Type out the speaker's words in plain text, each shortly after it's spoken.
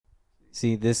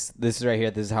See, this is right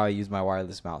here. This is how I use my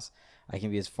wireless mouse. I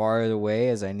can be as far away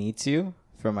as I need to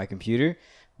from my computer.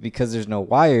 Because there's no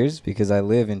wires, because I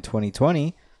live in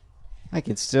 2020, I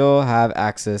can still have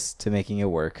access to making it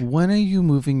work. When are you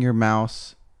moving your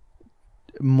mouse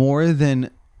more than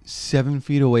 7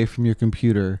 feet away from your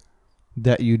computer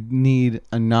that you need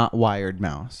a not wired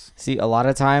mouse? See, a lot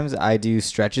of times I do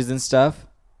stretches and stuff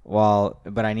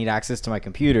but I need access to my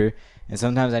computer. And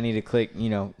sometimes I need to click,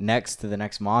 next to the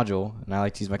next module. And I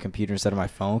like to use my computer instead of my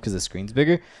phone because the screen's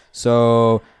bigger.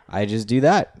 So I just do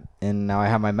that. And now I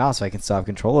have my mouse so I can still have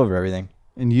control over everything.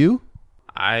 And you?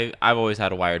 I've always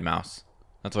had a wired mouse.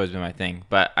 That's always been my thing.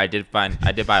 But I did buy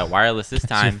a wireless this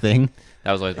That's your time. thing.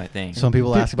 That was always my thing. Some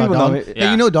people ask about People know Dalton. me.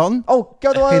 Hey, you know Dalton? Oh,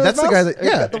 got the Hey, wireless that's mouse? the guy that,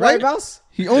 yeah, Got the right? wired mouse?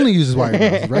 He only uses wired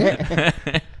mouses,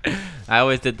 right? I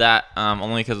always did that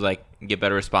only because you get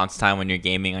better response time when you're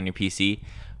gaming on your PC.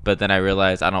 But then I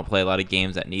realized I don't play a lot of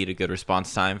games that need a good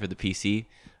response time for the PC.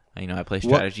 I play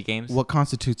strategy games. What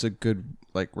constitutes a good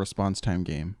response time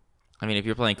game? I mean, if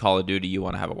you're playing Call of Duty, you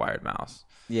want to have a wired mouse.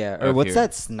 Yeah. Or Or if what's you're-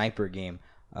 that sniper game?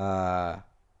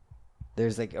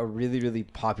 There's a really, really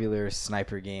popular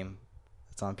sniper game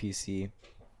that's on PC.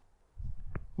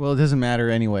 Well, it doesn't matter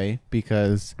anyway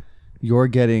because you're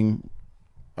getting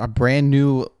a brand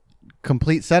new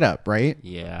complete setup, right?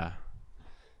 Yeah.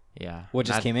 Yeah. What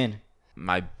just came in?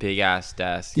 My big ass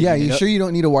desk. Yeah, you you know- sure you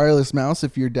don't need a wireless mouse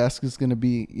if your desk is going to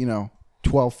be,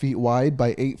 12 feet wide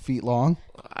by 8 feet long?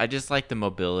 I just like the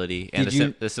mobility and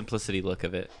the simplicity look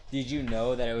of it. Did you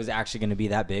know that it was actually going to be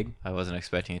that big? I wasn't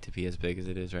expecting it to be as big as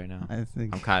it is right now. I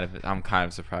think I'm kind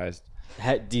of surprised.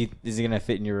 Is it going to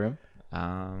fit in your room?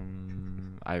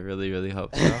 I really, really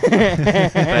hope so.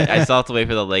 But I still have to wait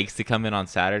for the legs to come in on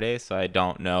Saturday, so I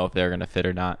don't know if they're gonna fit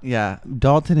or not. Yeah,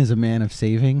 Dalton is a man of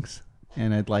savings,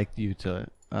 and I'd like you to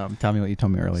tell me what you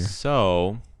told me earlier.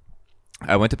 So,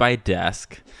 I went to buy a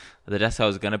desk. The desk I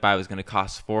was gonna buy was gonna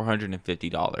cost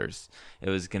 $450. It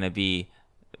was gonna be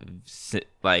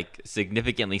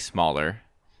significantly smaller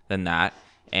than that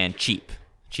and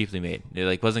cheaply made.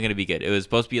 It wasn't gonna be good. It was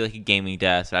supposed to be like a gaming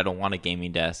desk. I don't want a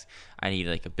gaming desk. I need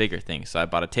a bigger thing. So I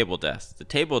bought a table desk. The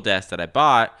table desk that I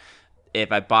bought,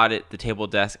 if I bought the table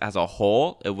desk as a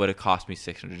whole, it would have cost me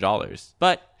 $600.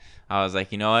 But I was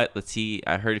like, you know what? Let's see.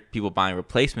 I heard people buying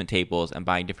replacement tables and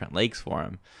buying different legs for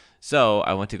them. So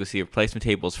I went to go see replacement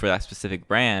tables for that specific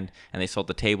brand, and they sold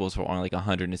the tables for only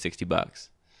 $160.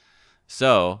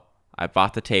 So I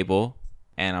bought the table,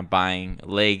 and I'm buying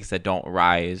legs that don't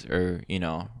rise or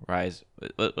rise.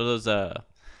 What are those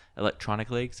electronic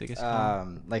legs? I guess.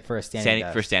 Like for a standing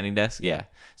desk. For standing desk. Yeah.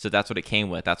 So that's what it came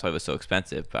with. That's why it was so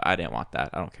expensive. But I didn't want that.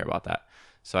 I don't care about that.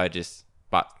 So I just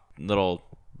bought little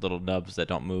nubs that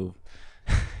don't move.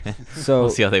 So we'll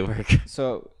see how they work.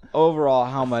 So overall,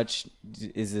 how much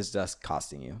is this desk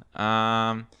costing you?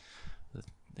 I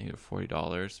think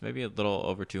 $40, maybe a little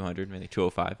over 200, maybe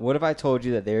 205. What if I told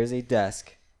you that there is a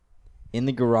desk in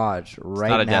the garage right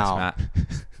Not a now desk,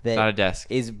 Matt. that Not a desk.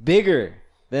 is bigger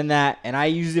than that, and I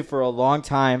used it for a long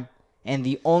time, and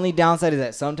the only downside is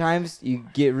that sometimes you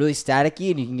get really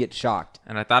staticky and you can get shocked.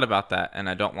 And I thought about that, and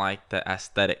I don't like the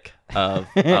aesthetic of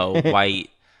a white.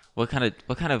 What kind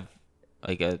of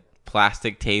a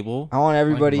plastic table? I want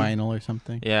everybody, Vinyl or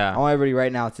something. I Yeah. want everybody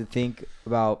right now to think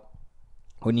about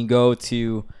when you go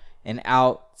to an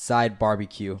outside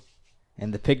barbecue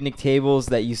and the picnic tables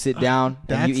that you sit down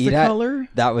and That's you eat the at. color?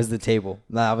 That was the table.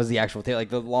 That was the actual table,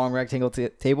 the long rectangle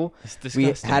table. It's We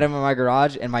disgusting. had them in my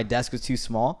garage, and my desk was too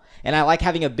small. And I like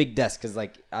having a big desk because, I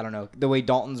don't know, the way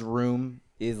Dalton's room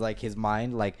is his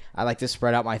mind. I like to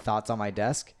spread out my thoughts on my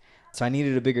desk. So I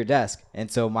needed a bigger desk. And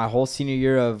so my whole senior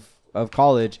year of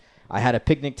college, I had a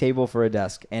picnic table for a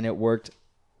desk, and it worked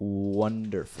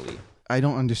wonderfully. I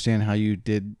don't understand how you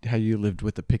lived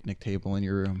with a picnic table in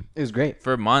your room. It was great.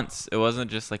 For months. It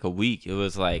wasn't just a week. It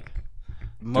was 3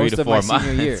 Most to of 4 my months.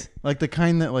 senior year. Like the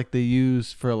kind that they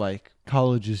use for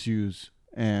colleges use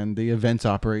and the events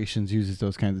operations uses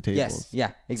those kinds of tables. Yes,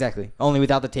 yeah, exactly. Only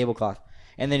without the tablecloth.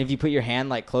 And then if you put your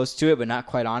hand close to it but not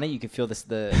quite on it, you can feel the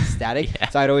static. Yeah.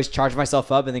 So I'd always charge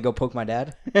myself up and then go poke my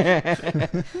dad.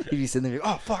 He'd be sitting there,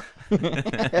 oh fuck.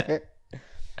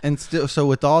 And still, so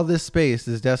with all this space,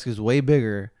 this desk is way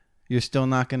bigger. You're still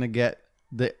not going to get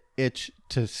the itch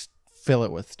to fill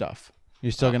it with stuff.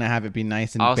 You're still going to have it be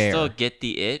nice and I'll bare. still get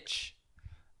the itch,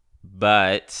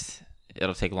 but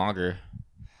it'll take longer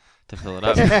to fill it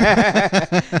up.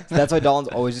 So that's why Dalton's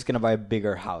always just gonna buy a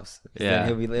bigger house. 'Cause Yeah.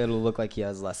 then it'll look like he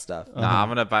has less stuff. Nah, I'm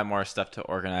gonna buy more stuff to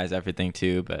organize everything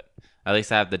too, but at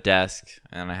least I have the desk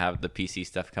and I have the PC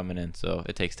stuff coming in, so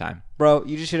it takes time. Bro,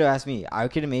 you just should have asked me. I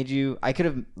could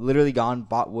have literally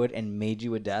bought wood and made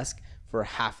you a desk for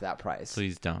half that price.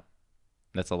 Please don't.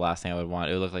 That's the last thing I would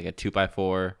want. It would look like a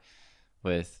 2x4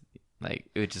 with like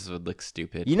it just would look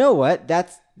stupid. You know what?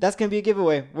 That's gonna be a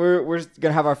giveaway. We're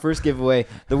gonna have our first giveaway.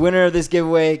 The winner of this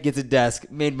giveaway gets a desk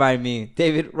made by me.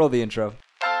 David, roll the intro.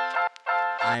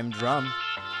 I'm Drum.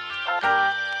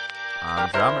 I'm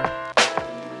Drummer.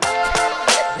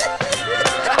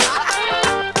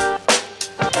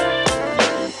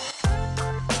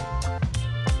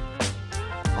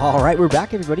 All right, we're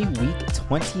back, everybody. Week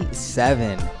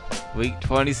 27. Week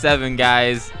 27,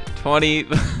 guys.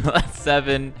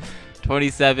 27,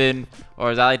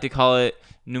 or as I like to call it,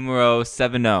 numero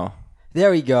 70. There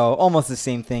we go. Almost the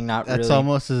same thing. Not That's really.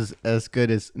 almost as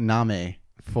good as Name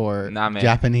for Name.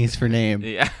 Japanese for name.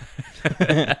 Yeah.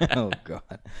 Oh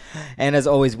God. And as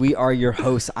always, we are your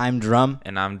hosts. I'm Drum.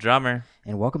 And I'm Drummer.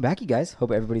 And welcome back, you guys.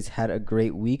 Hope everybody's had a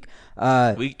great week.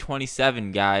 Week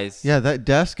 27, guys. Yeah, that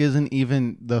desk isn't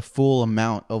even the full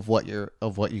amount of what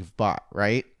you've bought,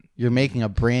 right? You're making a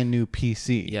brand new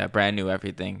PC. Yeah, brand new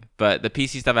everything. But the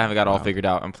PC stuff I haven't got all figured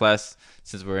out. And plus,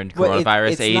 since we're in Well,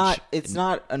 coronavirus age. It's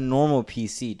not a normal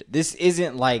PC. This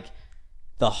isn't like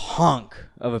the hunk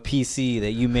of a PC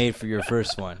that you made for your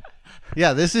first one.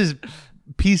 Yeah, this is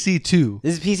PC 2.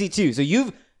 This is PC 2.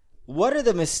 So what are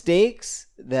the mistakes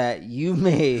that you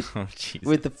made Oh, jeez.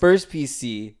 with the first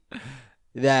PC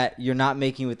that you're not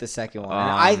making with the second one?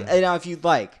 And now if you'd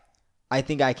like, I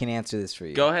think I can answer this for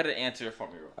you. Go ahead and answer it for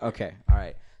me real quick. Okay. All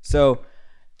right. So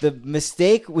the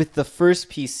mistake with the first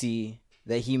PC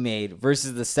that he made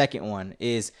versus the second one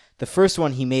is the first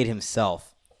one he made himself.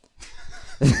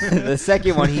 The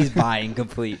second one he's buying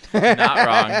complete. Not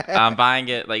wrong. I'm buying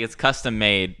it like it's custom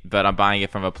made, but I'm buying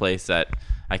it from a place that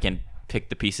I can pick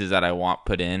the pieces that I want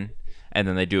put in, and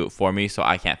then they do it for me, so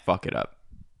I can't fuck it up.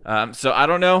 So I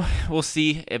don't know. We'll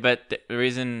see. But the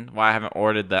reason why I haven't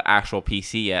ordered the actual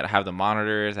PC yet, I have the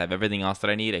monitors, I have everything else that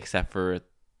I need except for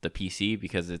the PC,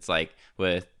 because it's like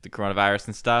with the coronavirus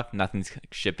and stuff, nothing's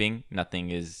shipping, nothing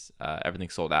is,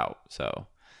 everything's sold out. So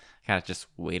I gotta just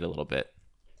wait a little bit.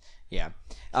 Yeah.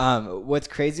 What's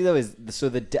crazy though is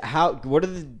what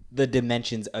are the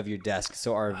dimensions of your desk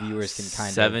so our viewers can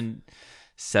kind of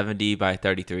 70 by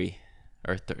 33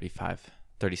 or 35,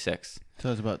 36.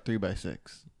 So it's about 3 by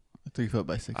 6, 3 foot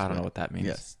by 6. I don't know what that means.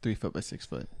 Yes, 3 foot by 6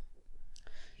 foot.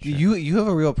 Sure. You have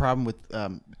a real problem with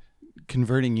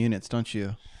converting units, don't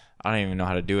you? I don't even know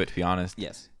how to do it, to be honest.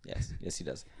 Yes, he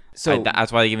does. So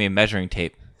That's why they give me a measuring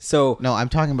tape. So No, I'm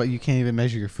talking about you can't even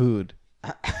measure your food.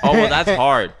 Oh, well, that's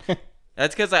hard.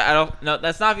 That's because I don't. No,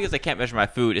 that's not because I can't measure my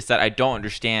food. It's that I don't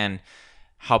understand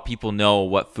how people know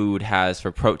what food has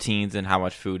for proteins and how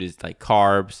much food is like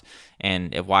carbs,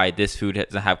 and why this food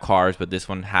doesn't have carbs, but this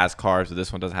one has carbs, but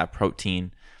this one doesn't have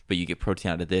protein, but you get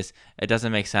protein out of this. It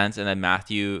doesn't make sense. And then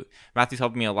Matthew's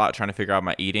helping me a lot trying to figure out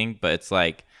my eating, but it's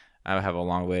like I have a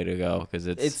long way to go because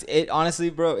it honestly,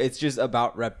 bro, it's just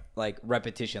about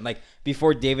repetition. Like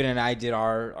before David and I did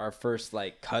our first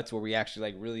like cuts where we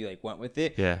actually like really like went with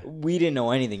it. Yeah. We didn't know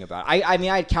anything about it. I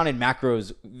mean, I counted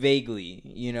macros vaguely,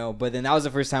 but then that was the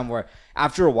first time where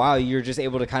after a while you're just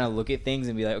able to kind of look at things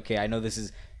and be like, okay, I know this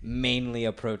is mainly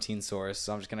a protein source,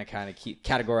 so I'm just gonna kind of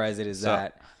categorize it as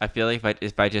that. I feel like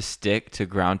if I just stick to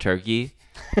ground turkey.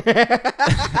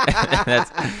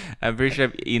 I'm pretty sure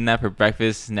I've eaten that for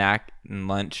breakfast, snack, and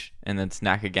lunch, and then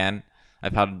snack again.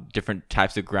 I've had different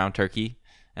types of ground turkey,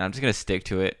 and I'm just gonna stick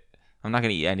to it. I'm not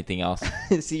gonna eat anything else.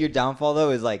 See, your downfall though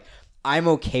is like I'm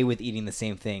okay with eating the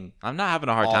same thing. I'm not having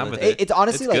a hard time with it. It's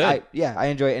honestly it's like good. I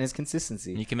enjoy it, and it's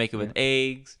consistency. You can make it with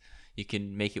eggs. You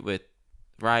can make it with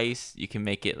rice. You can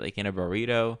make it like in a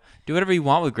burrito. Do whatever you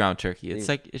want with ground turkey. It's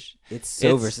like it's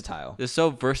so versatile. It's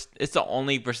the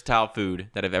only versatile food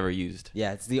that I've ever used.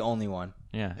 Yeah, it's the only one.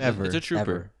 Yeah, ever. It's a trooper.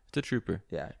 Ever. It's a trooper.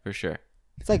 Yeah, for sure.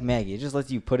 It's like Maggie. It just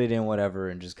lets you put it in whatever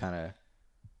and just kind of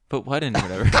put what in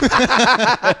whatever.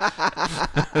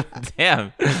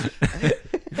 Damn.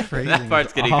 That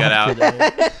part's getting cut out.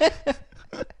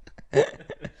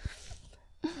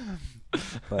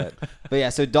 But yeah,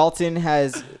 so Dalton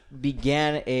has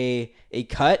began a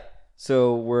cut.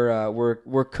 So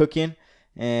we're cooking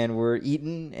and we're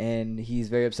eating, and he's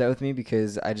very upset with me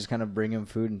because I just kind of bring him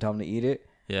food and tell him to eat it.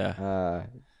 Yeah.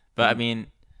 But I mean,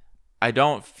 I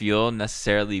don't feel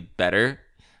necessarily better.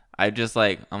 I'm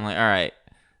like, all right,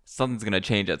 something's gonna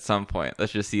change at some point.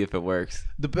 Let's just see if it works.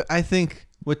 I think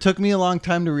what took me a long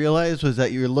time to realize was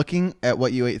that you're looking at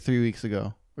what you ate 3 weeks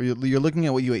ago, or you're looking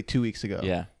at what you ate 2 weeks ago.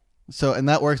 Yeah. So, and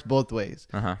that works both ways.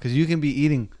 Because you can be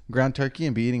eating ground turkey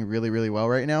and be eating really, really well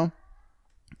right now,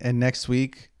 and next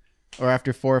week or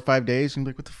after 4 or 5 days, you're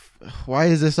like, why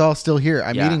is this all still here?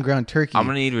 I'm eating ground turkey. I'm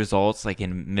gonna need results like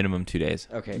in minimum 2 days.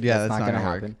 Okay. Yeah, that's not gonna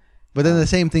work. happen. But then the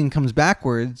same thing comes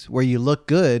backwards where you look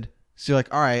good. So you're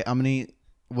like, all right, I'm going to eat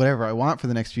whatever I want for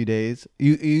the next few days.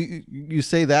 You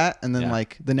say that, and then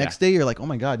like the next day you're like, oh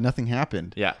my God, nothing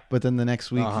happened. Yeah. But then the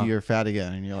next week you're fat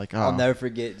again, and you're like, oh. I'll never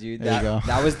forget, dude.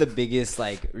 That was the biggest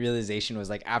like realization was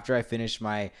like after I finished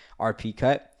my RP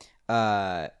cut,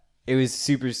 it was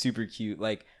super, super cute.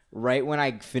 Like right when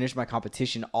I finished my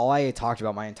competition, all I had talked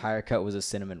about my entire cut was a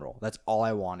cinnamon roll. That's all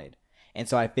I wanted. And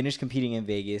so I finished competing in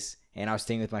Vegas, and I was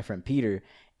staying with my friend Peter,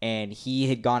 and he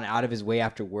had gone out of his way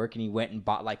after work, and he went and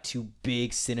bought like 2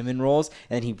 big cinnamon rolls,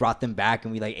 and then he brought them back,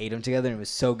 and we like ate them together, and it was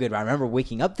so good. But I remember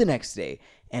waking up the next day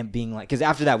and being like, because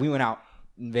after that we went out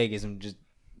in Vegas and just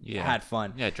had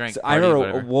fun. Yeah, drank. So I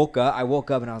remember I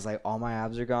woke up and I was like, all my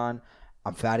abs are gone.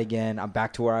 I'm fat again. I'm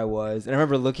back to where I was. And I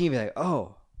remember looking and be like,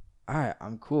 oh, all right,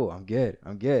 I'm cool. I'm good.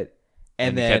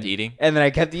 And then kept eating. And then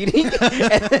I kept eating.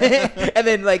 and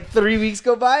then like 3 weeks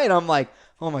go by, and I'm like,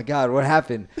 oh my God, what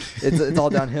happened? It's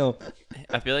all downhill.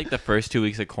 I feel like the first 2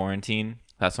 weeks of quarantine,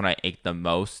 that's when I ate the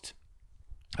most.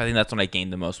 I think that's when I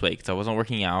gained the most weight because I wasn't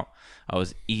working out. I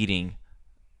was eating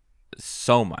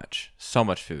so much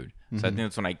food. So I think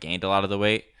that's when I gained a lot of the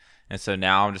weight. And so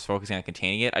now I'm just focusing on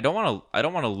containing it. I don't want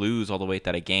to lose all the weight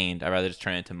that I gained. I'd rather just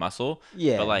turn it into muscle.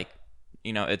 Yeah. But like,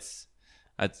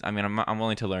 I'm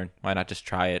willing to learn. Why not just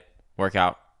try it? Work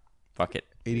out. Fuck it.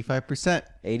 85%.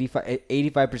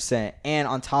 85%. And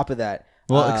on top of that.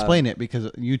 Well, explain it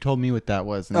because you told me what that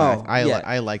was. And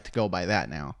I like to go by that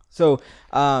now. So,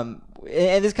 and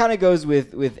this kind of goes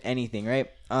with anything, right?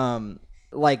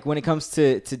 Like when it comes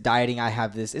to dieting, I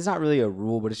have this, it's not really a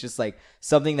rule, but it's just like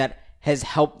something that has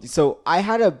helped. So I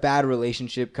had a bad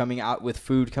relationship coming out with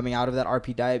food coming out of that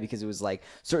RP diet because it was like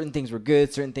certain things were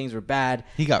good, certain things were bad.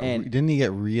 Didn't he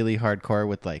get really hardcore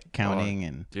with like counting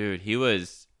and dude, he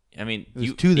was, I mean,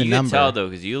 you to the number. could tell though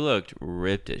because you looked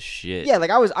ripped as shit. Yeah, like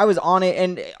I was on it,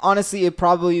 and honestly, it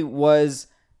probably was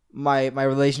my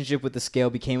relationship with the scale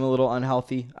became a little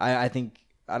unhealthy. I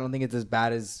don't think it's as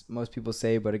bad as most people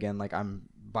say, but again, like I'm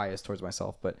biased towards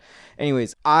myself. But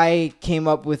anyways, I came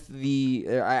up with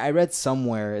I read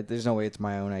somewhere, there's no way it's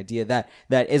my own idea, that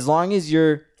as long as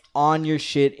you're on your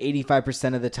shit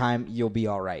 85% of the time, you'll be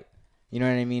all right. You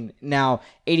know what I mean? Now,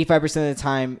 85% of the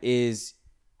time is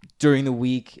during the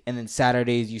week, and then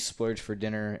Saturdays you splurge for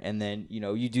dinner, and then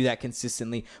you do that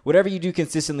consistently. Whatever you do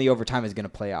consistently over time is going to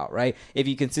play out, right? If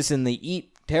you consistently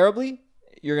eat terribly,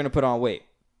 you're going to put on weight.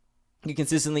 You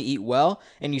consistently eat well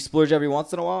and you splurge every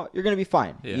once in a while, you're going to be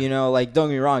fine. Yeah. Like don't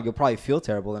get me wrong, you'll probably feel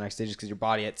terrible the next day just because your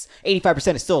body, it's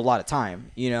 85% is still a lot of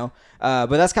time, but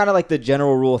that's kind of like the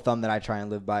general rule of thumb that I try and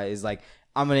live by is like,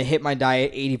 I'm going to hit my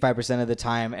diet 85% of the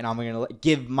time, and I'm going to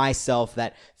give myself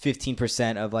that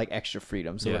 15% of like extra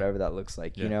freedom. So whatever that looks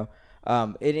like,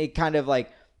 it kind of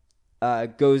like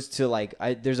goes to like,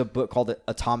 there's a book called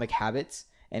Atomic Habits,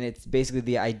 and it's basically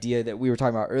the idea that we were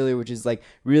talking about earlier, which is like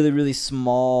really, really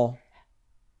small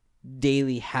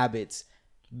daily habits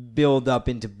build up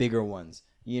into bigger ones.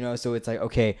 So it's like,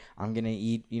 okay, I'm going to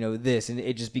eat, this, and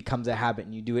it just becomes a habit,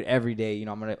 and you do it every day.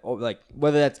 I'm going to like,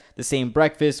 whether that's the same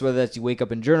breakfast, whether that's you wake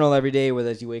up and journal every day, whether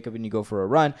that's you wake up and you go for a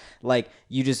run, like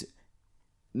you just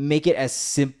make it as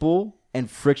simple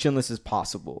and frictionless as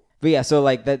possible. But yeah, so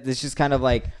like that, it's just kind of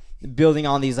like building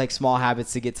on these like small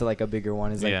habits to get to like a bigger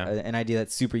one is like an idea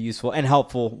that's super useful and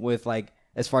helpful with like,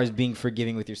 as far as being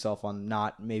forgiving with yourself on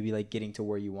not maybe like getting to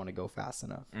where you want to go fast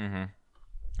enough. Mm-hmm.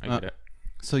 I get it.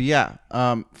 So yeah,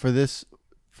 for this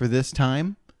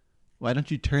time, why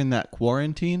don't you turn that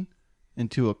quarantine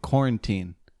into a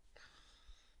quarantine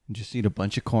and just eat a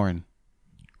bunch of corn?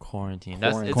 Quarantine.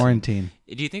 Quarantine.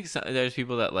 Do you think there's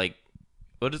people that like,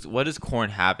 what does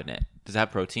corn have in it? Does it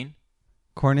have protein?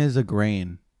 Corn is a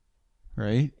grain,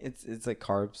 right? It's like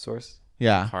carb source.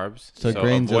 Yeah, carbs. So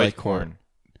grains are like corn.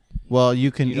 Well,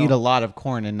 you can eat a lot of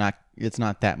corn and it's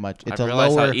not that much. It's I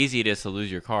realize how easy it is to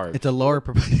lose your carbs. It's a lower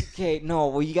Okay, no,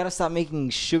 well, you got to stop making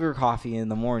sugar coffee in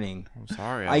the morning. I'm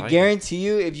sorry. I guarantee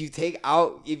you, if you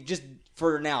just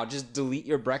delete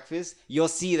your breakfast, you'll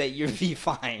see that you'll be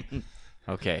fine.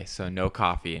 Okay, so no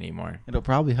coffee anymore. It'll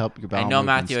probably help your bowel. I know,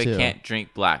 Matthew, I can't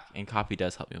drink black, and coffee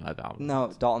does help me with my bowel.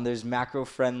 No, Dalton, there's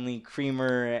macro-friendly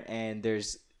creamer, and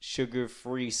there's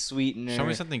sugar-free sweetener. Show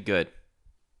me something good.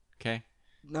 Okay?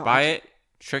 No, Buy it,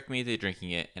 trick me into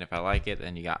drinking it, and if I like it,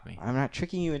 then you got me. I'm not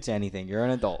tricking you into anything. You're an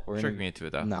adult. Trick me into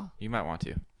it, though. No. You might want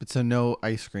to. But so no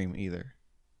ice cream either.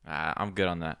 I'm good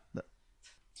on that.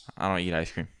 I don't eat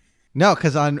ice cream. No,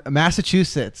 because on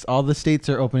Massachusetts, all the states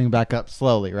are opening back up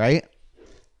slowly, right?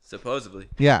 Supposedly.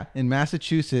 Yeah, in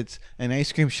Massachusetts, an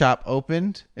ice cream shop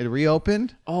opened. It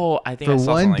reopened. Oh, I think for I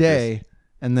saw one something day, like this.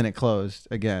 and then it closed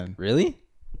again. Really?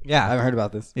 Yeah. I haven't heard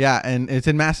about this. Yeah, and it's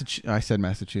in Massachusetts. I said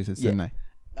Massachusetts, Yeah. didn't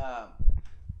I?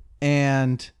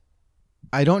 And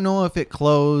I don't know if it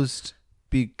closed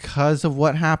because of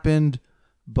what happened,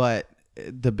 but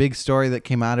the big story that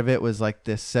came out of it was like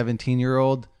this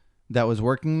 17-year-old that was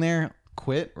working there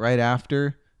quit right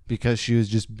after because she was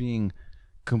just being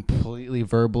completely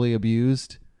verbally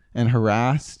abused and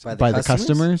harassed by the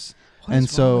customers. What And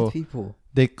is wrong so with people?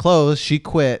 they closed. She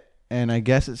quit, and I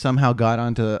guess it somehow got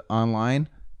onto online.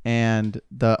 And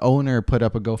the owner put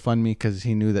up a GoFundMe because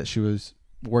he knew that she was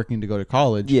working to go to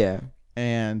college. Yeah.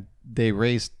 And they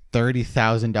raised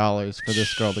 $30,000 for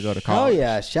this girl to go to Oh college.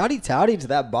 yeah, shouty touty to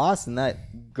that boss and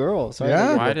that girl. Sorry,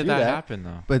 Yeah. to Why go did through that happen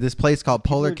though? But this place called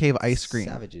Polar People are Cave Ice Cream.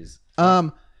 Savages.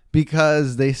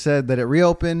 Because they said that it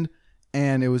reopened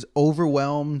and it was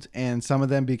overwhelmed, and some of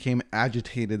them became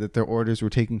agitated that their orders were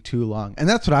taking too long. And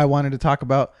that's what I wanted to talk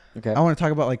about. Okay. I want to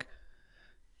talk about like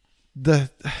the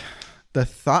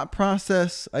thought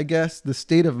process, I guess, the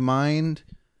state of mind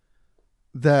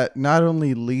that not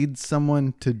only leads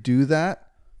someone to do that,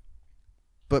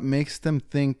 but makes them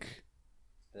think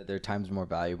That their time's more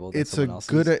valuable than it's a someone else's.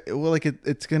 good, well, like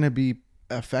it's going to be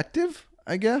effective,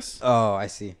 I guess. Oh, I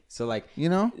see. So like, You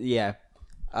know? yeah.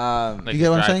 Like You get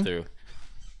a what I'm saying? drive-through.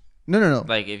 No.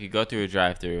 Like if you go through a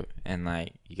drive-through and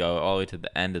like you go all the way to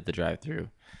the end of the drive-through,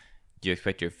 you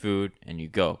expect your food and you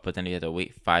go, but then you have to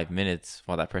wait 5 minutes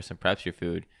while that person preps your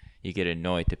food. You get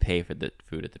annoyed to pay for the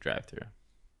food at the drive-through.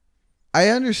 I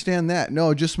understand that.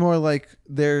 No, just more like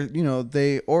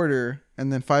they order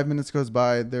and then 5 minutes goes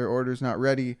by, their order's not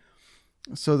ready.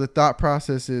 So the thought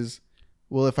process is,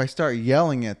 well, if I start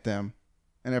yelling at them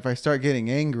and if I start getting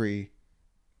angry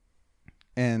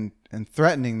and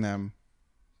threatening them,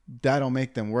 that'll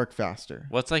make them work faster.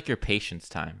 What's like your patience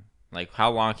time? Like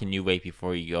how long can you wait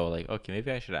before you go like, okay,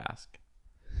 maybe I should ask?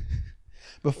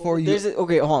 Before you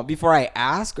Okay, hold on. Before I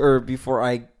ask or before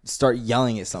I start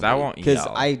yelling at somebody? won't Because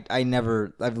yell.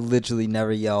 I've literally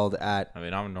never yelled at I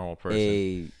mean, I'm a normal person.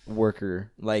 a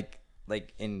worker like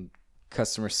in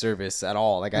customer service at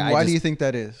all. Like why do you think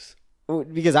that is?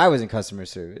 Because I was in customer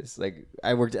service. Like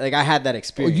I worked. Like I had that Well,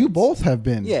 experience. you both have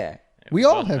been. Yeah. We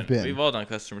all have been. We've all done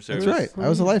customer service. That's right. I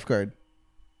was a lifeguard.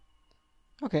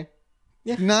 Okay.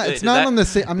 Not Wait, it's does not that- on the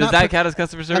same. I'm Does not. that count as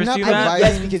customer service not to you, Matt? providing-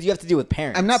 Yes, because you have to deal with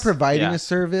parents. I'm not providing Yeah. a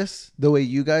service the way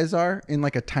you guys are in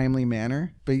like a timely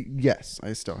manner, but yes,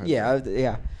 I still have.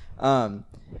 Yeah.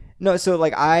 No, so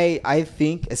like I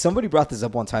think somebody brought this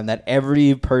up one time that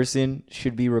every person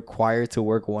should be required to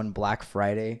work one Black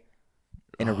Friday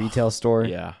in a retail store.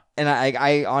 Yeah. And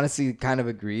I honestly kind of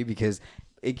agree because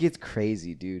it gets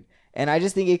crazy, dude. And I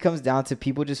just think it comes down to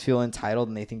people just feel entitled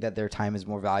and they think that their time is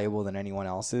more valuable than anyone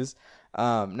else's.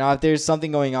 Now, if there's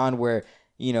something going on where,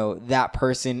 that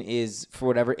person is, for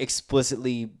whatever,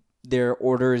 explicitly their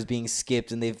order is being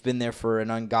skipped and they've been there for an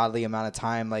ungodly amount of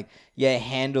time, like, yeah,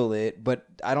 handle it. But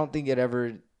I don't think it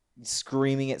ever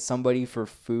screaming at somebody for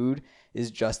food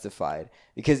is justified.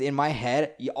 Because in my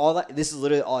head, this is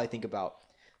literally all I think about.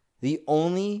 The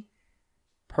only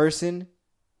person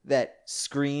that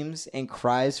screams and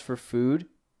cries for food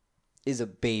is a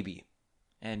baby.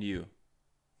 And you.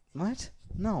 What?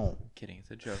 No. Kidding. It's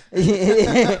a joke.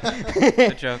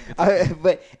 It's a joke.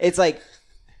 But it's like,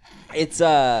 it's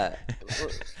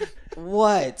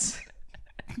what?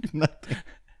 Nothing.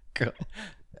 Go.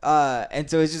 And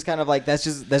so it's just kind of like that's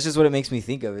just what it makes me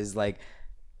think of is like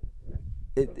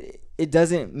it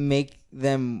doesn't make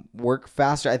them work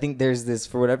faster. I think there's this,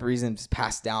 for whatever reason, it's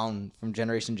passed down from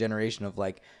generation to generation of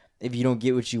like, if you don't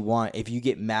get what you want, if you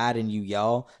get mad and you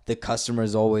yell, the customer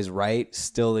is always right,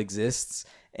 still exists.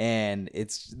 And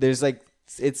it's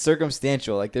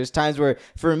circumstantial. Like there's times where,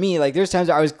 for me, like there's times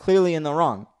where I was clearly in the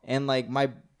wrong, and like my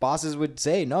bosses would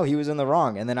say, no, he was in the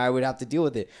wrong, and then I would have to deal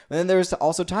with it. And then there's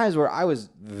also times where I was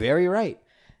very right.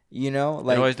 Like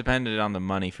it always depended on the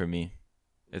money for me.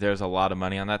 If there was a lot of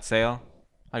money on that sale,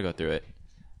 I'd go through it.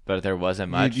 But if there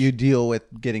wasn't much, You deal with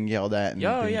getting yelled at and being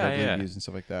verbally yeah. abused and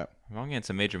stuff like that. if I'm getting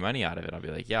some major money out of it, I'll be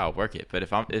like, yeah, I'll work it. But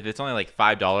if it's only like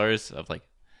 $5 of like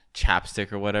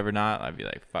chapstick or whatever not, I'd be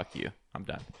like, fuck you, I'm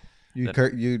done.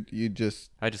 You just.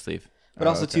 I just leave. But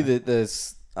also okay. too,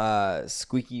 the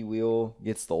squeaky wheel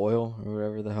gets the oil, or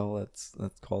whatever the hell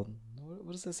that's called.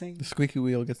 What is that saying? The squeaky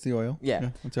wheel gets the oil.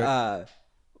 Yeah. That's right.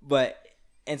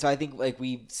 And so I think like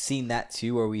we've seen that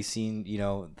too, where we've seen,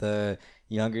 the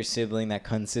younger sibling that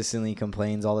consistently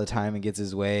complains all the time and gets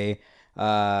his way.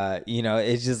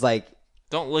 It's just like,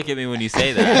 Don't look at me when you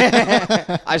say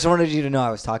that. I just wanted you to know I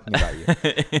was talking about you.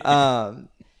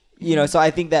 So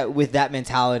I think that with that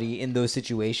mentality in those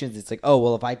situations, it's like, oh,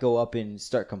 well, if I go up and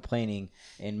start complaining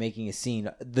and making a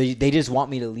scene, they just want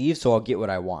me to leave, so I'll get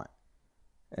what I want.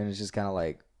 and it's just kind of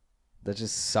like that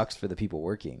just sucks for the people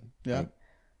working. Yeah. Like,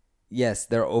 yes,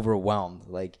 they're overwhelmed.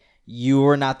 Like you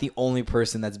are not the only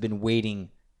person that's been waiting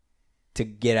to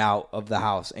get out of the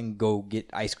house and go get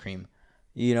ice cream.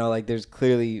 You know, like there's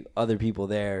clearly other people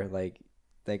there. Like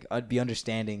be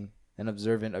understanding and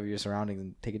observant of your surroundings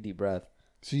and take a deep breath.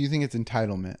 So you think it's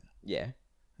entitlement? Yeah.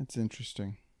 That's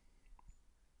interesting.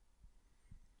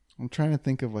 I'm trying to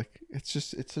think of like it's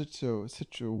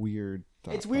such a weird.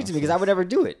 It's weird to me because I would never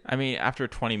do it. I mean, after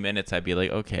 20 minutes, I'd be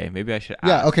like, okay, maybe I should.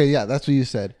 Yeah. ask. Okay. Yeah. That's what you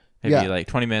said. Maybe Yeah. like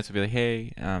 20 minutes, I'd be like,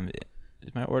 hey,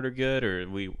 is my order good, or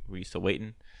were you still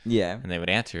waiting? Yeah. And they would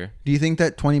answer. Do you think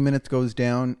that 20 minutes goes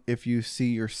down if you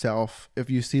see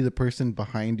the person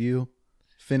behind you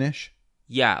finish?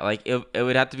 Yeah, like it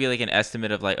would have to be like an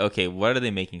estimate of like, okay, what are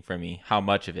they making for me? How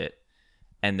much of it?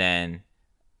 And then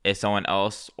if someone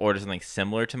else orders something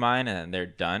similar to mine and then they're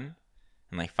done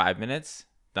in like 5 minutes,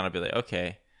 then I'll be like,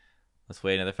 okay, let's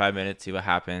wait another 5 minutes, see what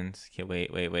happens. Okay,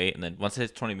 wait. And then once it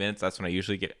hits 20 minutes, that's when I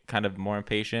usually get kind of more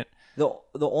impatient. The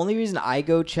only reason I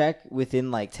go check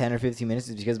within like 10 or 15 minutes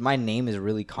is because my name is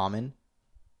really common.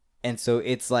 And so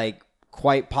it's like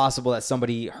quite possible that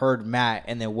somebody heard Matt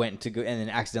and then went to go and then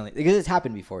accidentally, because it's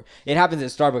happened before. It happens at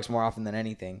Starbucks more often than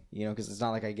anything, you know, because it's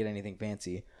not like I get anything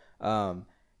fancy.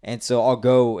 And so I'll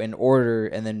go and order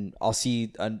and then I'll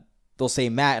see, they'll say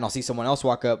Matt and I'll see someone else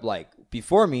walk up like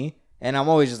before me. And I'm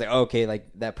always just like, oh, okay, like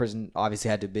that person obviously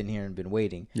had to have been here and been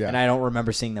waiting. Yeah. And I don't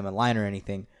remember seeing them in line or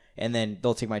anything. And then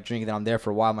they'll take my drink and then I'm there for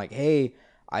a while. I'm like, hey,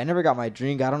 I never got my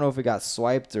drink. I don't know if it got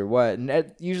swiped or what.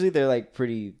 And usually they're like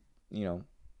pretty, you know,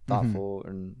 thoughtful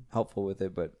and helpful with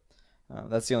it. But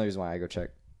that's the only reason why I go check.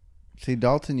 See,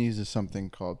 Dalton uses something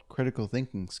called critical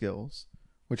thinking skills,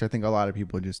 which I think a lot of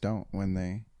people just don't when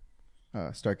they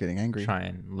start getting angry. Try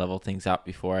and level things out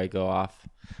before I go off.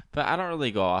 But I don't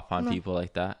really go off on people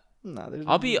like that. No,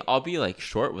 I'll be like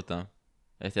short with them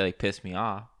if they like piss me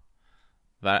off.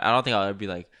 But I don't think I'll ever be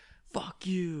like, fuck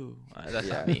you. That's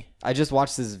not me. I just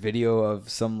watched this video of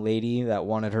some lady that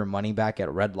wanted her money back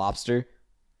at Red Lobster.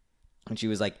 And she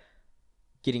was like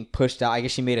getting pushed out. I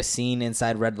guess she made a scene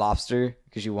inside Red Lobster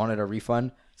because she wanted a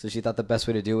refund. So she thought the best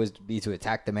way to do was to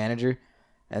attack the manager.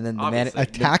 And then the manager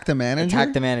Obviously. Attack the manager?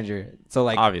 attack the manager. So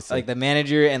like Obviously. like the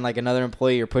manager and like another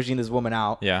employee are pushing this woman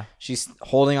out. Yeah. She's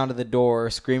holding onto the door,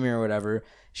 screaming or whatever.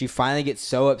 She finally gets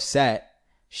so upset,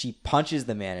 she punches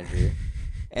the manager.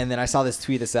 And then I saw this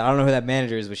tweet that said, I don't know who that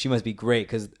manager is, but she must be great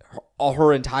because all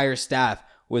her entire staff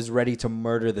was ready to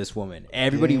murder this woman.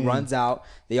 Everybody runs out.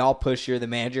 They all push her. The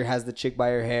manager has the chick by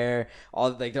her hair.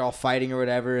 All like they're all fighting or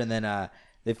whatever. And then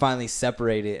they finally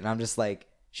separate it. And I'm just like,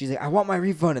 she's like, I want my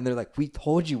refund. And they're like, we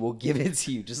told you we'll give it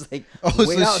to you. Just like, Oh,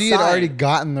 wait so she had outside. already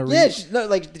gotten the Yeah,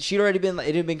 she'd already been.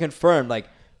 It had been confirmed. Like,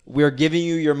 we're giving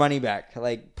you your money back.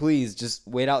 Like, please just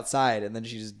wait outside. And then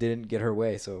she just didn't get her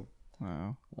way. So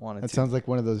Wow. wanted That to. sounds like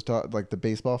one of those like the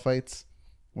baseball fights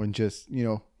when just, you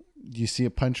know, you see a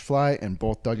punch fly and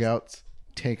both dugouts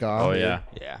take off. Oh, yeah.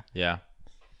 Yeah.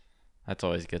 That's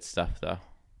always good stuff, though.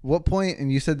 What point,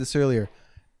 and you said this earlier,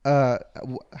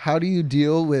 how do you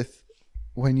deal with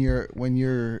when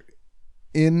you're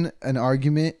in an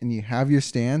argument and you have your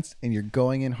stance and you're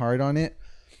going in hard on it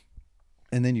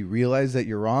and then you realize that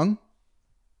you're wrong?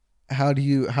 How do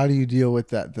you deal with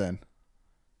that then?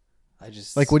 I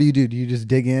just Like, what do you do? Do you just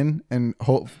dig in and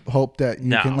hope that you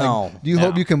No. can? Like, No. do you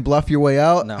hope you can bluff your way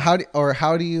out? No. How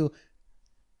do you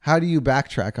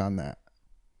backtrack on that?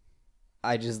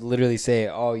 I just literally say,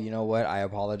 oh, you know what? I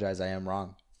apologize. I am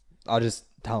wrong. I'll just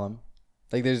tell him.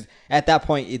 Like, there's at that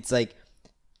point, it's like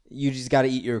you just got to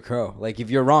eat your crow. Like, if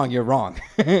you're wrong, you're wrong.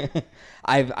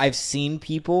 I've seen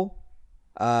people.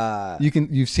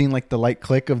 You've seen like the light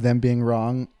click of them being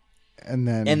wrong, and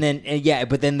then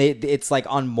But then it's like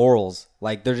on morals.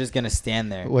 Like, they're just gonna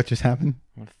stand there. what just happened?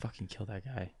 I'm gonna fucking kill that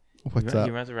guy. What's He up?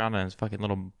 runs around on his fucking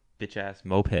little bitch ass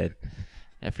moped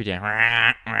every day.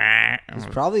 It's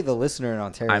probably the listener in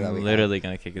Ontario. that I'm we literally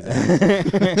gonna kick his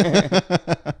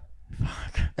ass.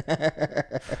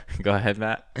 Go ahead,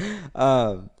 Matt.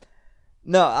 have.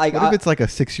 No, like What if it's like a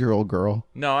 6-year-old girl?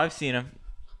 No, I've seen him.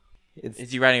 it's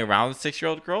Is he riding around with a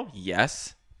 6-year-old girl?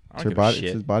 Yes. I It's don't her give a body. shit.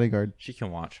 It's his bodyguard. She can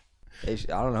watch. I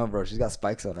don't know, bro. She's got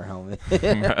spikes on her helmet.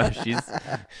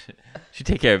 She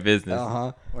take care of business.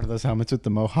 Uh-huh. One of those helmets with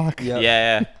the mohawk. Yep.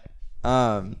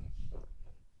 Yeah.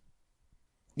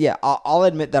 Yeah, I'll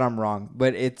admit that I'm wrong,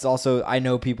 but it's also I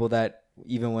know people that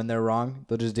even when they're wrong,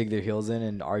 they'll just dig their heels in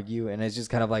and argue, and it's just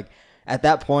kind of like at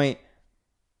that point,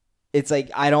 it's like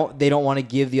they don't want to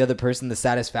give the other person the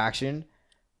satisfaction,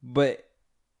 but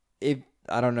if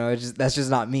I don't know, that's just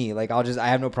not me. Like I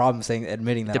have no problem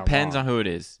admitting that Depends I'm on wrong. who it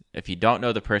is. If you don't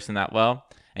know the person that well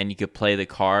and you could play the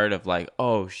card of like,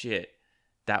 oh shit,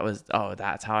 that's how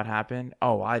it happened.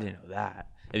 Oh, I didn't know that.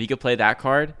 If you could play that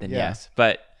card, then yes.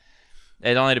 But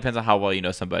it only depends on how well you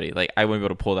know somebody. Like, I wouldn't be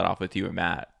able to pull that off with you or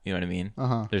Matt. You know what I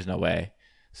mean? There's no way.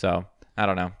 So I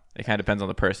don't know. It kind of depends on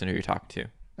the person who you're talking to.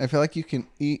 I feel like you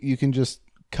can just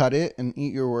cut it and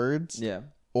eat your words. Yeah.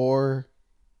 Or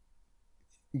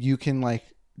you can like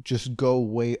just go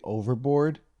way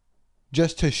overboard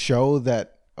just to show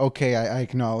that, okay, I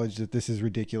acknowledge that this is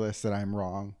ridiculous, that I'm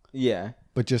wrong. Yeah.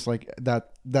 But just like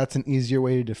that's an easier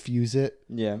way to diffuse it.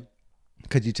 Yeah.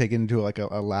 Because you take it into like a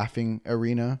laughing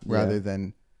arena rather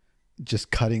than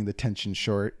just cutting the tension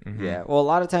short. Yeah. Well, a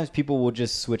lot of times people will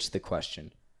just switch the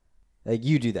question. Like,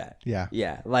 you do that. Yeah.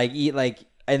 Yeah.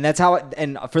 And that's how,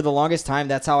 and for the longest time,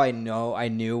 that's how I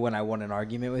knew when I won an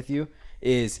argument with you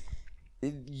is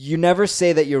you never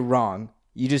say that you're wrong.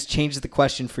 You just change the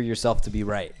question for yourself to be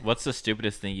right. What's the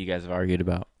stupidest thing you guys have argued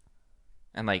about?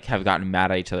 And like have gotten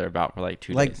mad at each other about for like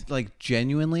 2 days. Like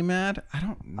genuinely mad? I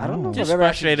don't know. if Just I've ever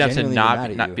actually frustrated enough to genuinely been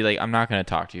mad at not you. be like, I'm not going to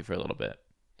talk to you for a little bit.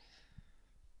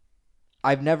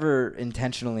 I've never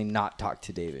intentionally not talked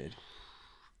to David.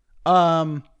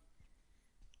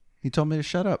 He told me to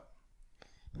shut up.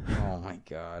 Oh my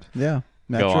God. Yeah.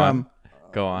 Go on.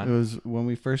 Go on. It was when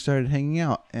we first started hanging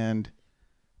out, and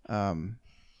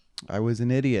I was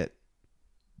an idiot.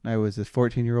 I was a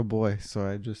 14-year-old boy, so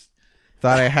I just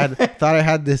thought I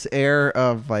had this air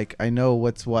of like, I know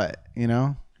what's what, you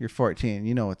know? You're 14,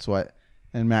 you know what's what.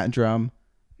 And Matt Drum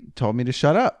told me to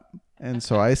shut up. And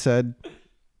so I said,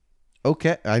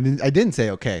 okay. I didn't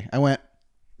say okay. I went.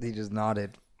 He just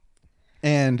nodded.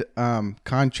 And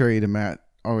contrary to Matt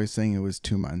always saying it was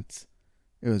 2 months,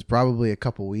 it was probably a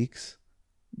couple weeks.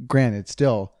 Granted,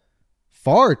 still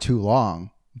far too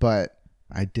long, but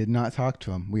I did not talk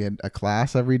to him. We had a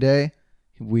class every day.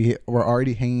 We were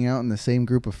already hanging out in the same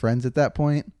group of friends at that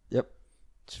point. Yep.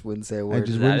 Just wouldn't say a word.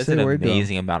 just That wouldn't is say an a word to him.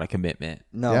 amazing amount of commitment.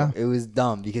 No, Yeah. it was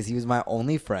dumb because he was my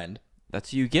only friend. That's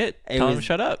what you get. It Tell him was- to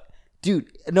shut up.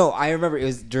 Dude, no, I remember it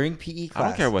was during PE class. I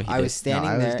don't care what he I did. was standing No,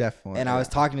 I was there definitely- and I was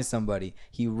talking to somebody.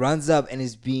 He runs up and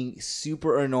is being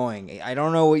super annoying. I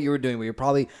don't know what you were doing, but you're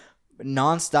probably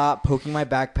nonstop poking my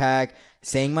backpack,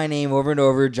 saying my name over and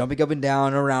over, jumping up and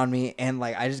down around me, and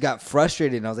like I just got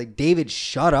frustrated and I was like, David,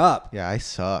 shut up. Yeah, I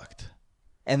sucked.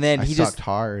 And then I he sucked just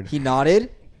hard. he nodded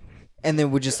and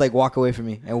then would just like walk away from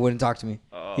me and wouldn't talk to me.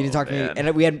 He didn't talk to me. man.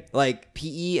 And we had like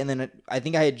PE, and then I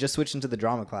think I had just switched into the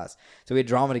drama class. So we had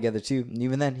drama together too. And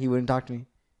even then, he wouldn't talk to me.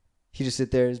 He just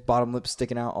sit there, his bottom lip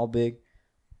sticking out all big.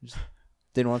 Just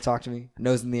didn't want to talk to me.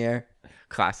 Nose in the air.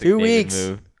 Classic 2 David weeks.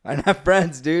 move. I didn't have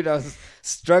friends, dude. I was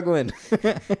struggling.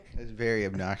 It's very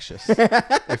obnoxious. If you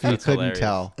That's couldn't hilarious.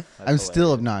 tell. I'm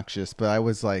still obnoxious, but I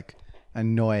was like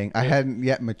annoying. I hadn't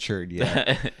yet matured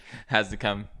yet. Has to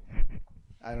come.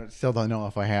 Still don't know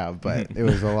if I have, but it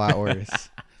was a lot worse.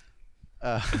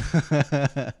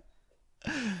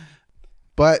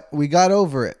 But we got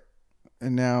over it,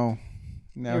 and now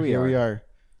here we are.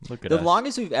 Look at The us.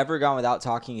 longest we've ever gone without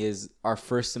talking is our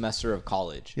first semester of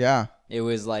college. Yeah, It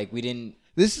was like we didn't.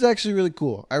 this is actually really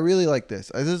cool. I really like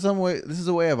this. This is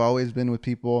a way I've always been with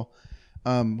people,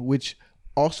 which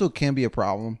also can be a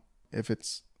problem if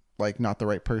it's like not the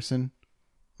right person.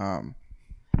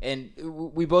 And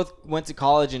we both went to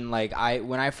college, and like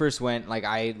when I first went, like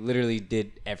I literally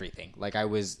did everything. Like I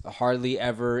was hardly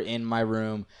ever in my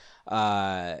room,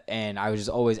 and I was just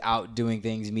always out doing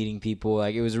things, meeting people.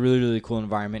 Like it was a really, really cool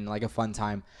environment and like a fun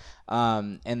time.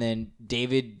 And then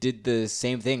David did the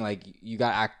same thing. Like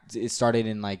it started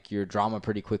in like your drama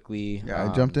pretty quickly.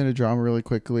 Yeah, I jumped into drama really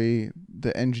quickly.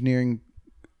 The engineering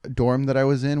dorm that I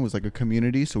was in was like a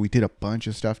community, so we did a bunch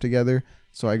of stuff together.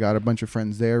 So I got a bunch of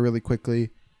friends there really quickly,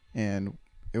 and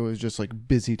it was just like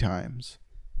busy times.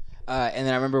 And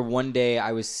then I remember one day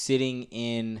I was sitting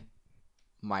in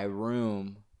my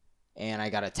room, and I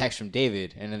got a text from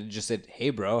David, and it just said, "Hey,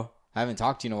 bro, I haven't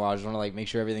talked to you in a while. I just want to like make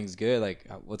sure everything's good. Like,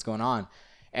 what's going on?"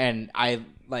 And I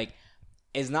like,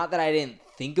 it's not that I didn't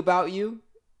think about you.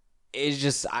 It's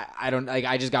just I don't like.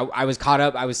 I was caught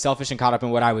up. I was selfish and caught up in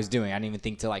what I was doing. I didn't even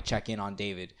think to like check in on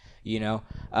David, you know,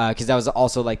 because that was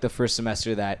also like the first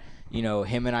semester that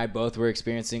him and I both were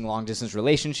experiencing long distance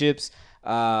relationships.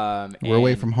 We're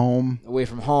away from home.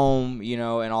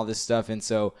 And all this stuff. And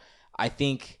so I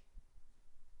think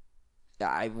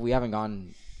we haven't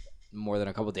gone more than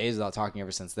a couple days without talking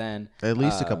ever since then. At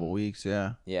least a couple weeks,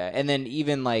 yeah. Yeah. And then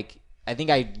even like, I think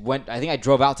I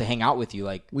drove out to hang out with you.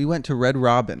 Like, We went to Red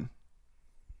Robin.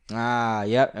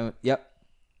 yep.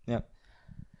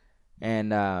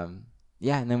 And, and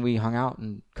then we hung out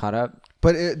and caught up.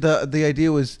 But the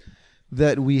idea was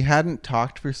that we hadn't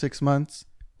talked for 6 months,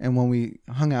 And when we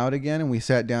hung out again and we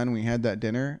sat down and we had that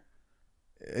dinner,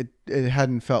 it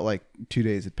hadn't felt like 2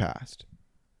 days had passed.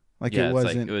 Like Yeah, it it's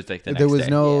wasn't. it was like the next there was day.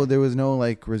 no Yeah. there was no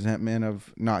like resentment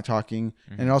of not talking,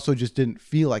 Mm-hmm. and it also just didn't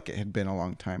feel like it had been a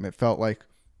long time. It felt like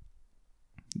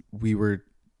we were.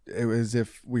 It was as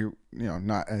if we,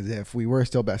 not as if we were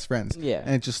still best friends. Yeah.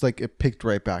 And it just like it picked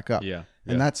right back up. Yeah.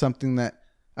 And that's something that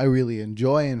I really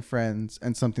enjoy in friends,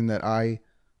 and something that I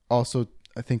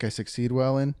think I succeed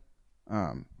well in.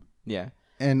 Yeah.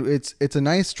 And it's a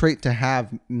nice trait to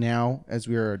have now as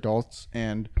we are adults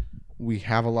and we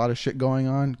have a lot of shit going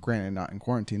on. Granted, not in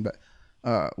quarantine, but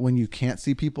when you can't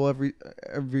see people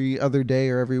every other day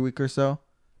or every week or so.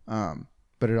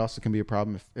 But it also can be a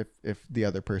problem if the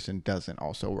other person doesn't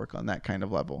also work on that kind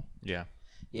of level. Yeah.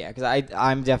 Yeah, because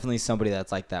I'm definitely somebody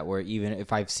that's like that, where even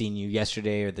if I've seen you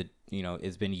yesterday or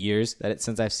it's been years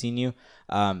since I've seen you,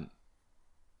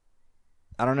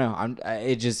 I don't know.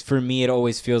 It just, for me, it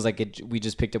always feels like we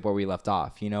just picked up where we left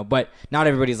off, But not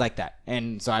everybody's like that,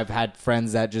 and so I've had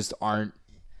friends that just aren't.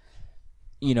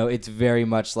 It's very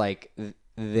much like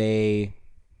they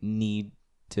need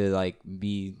to like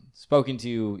be spoken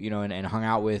to, and hung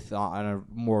out with on a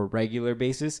more regular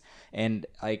basis, and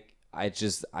like I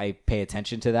pay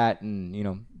attention to that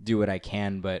and do what I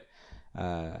can, but.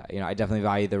 I definitely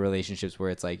value the relationships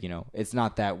where it's like, it's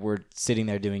not that we're sitting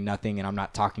there doing nothing and I'm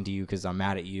not talking to you because I'm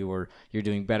mad at you, or you're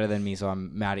doing better than me, so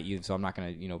I'm mad at you, so I'm not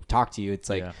going to, talk to you. It's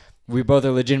like we both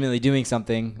are legitimately doing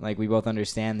something, like we both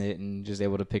understand it and just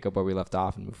able to pick up where we left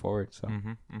off and move forward. So,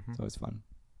 so it's fun.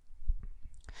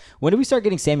 When did we start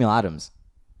getting Samuel Adams?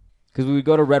 Because we would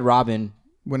go to Red Robin.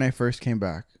 When I first came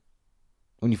back.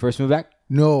 When you first moved back?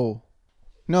 No,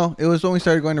 it was when we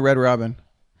started going to Red Robin.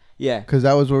 Yeah. Because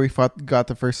that was where we got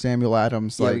the first Samuel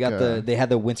Adams. Yeah, we got they had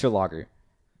the winter lager.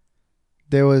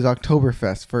 There was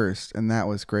Oktoberfest first, and that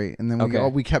was great. And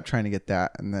then we kept trying to get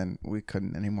that, and then we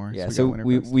couldn't anymore. Yeah, so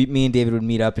me and David would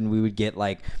meet up, and we would get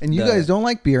like. And you guys don't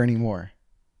like beer anymore.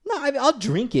 No, I'll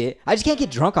drink it. I just can't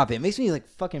get drunk off it. It makes me like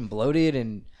fucking bloated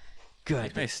and good.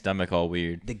 Makes my stomach all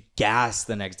weird. The gas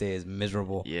the next day is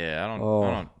miserable. Yeah, I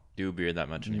don't do beer that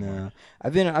much anymore. No.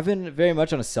 I've been very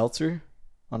much on a seltzer,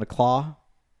 on a claw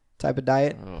type of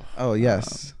diet. Oh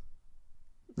yes.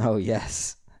 Oh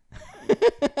yes.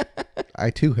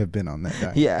 I too have been on that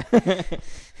diet. Yeah.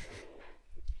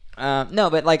 No,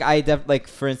 but like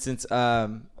for instance,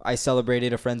 I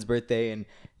celebrated a friend's birthday, and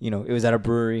it was at a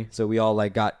brewery, so we all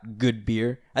like got good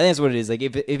beer. I think that's what it is. Like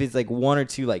if it's like one or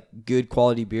two like good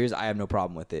quality beers, I have no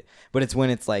problem with it. But it's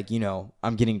when it's like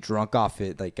I'm getting drunk off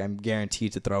it, like I'm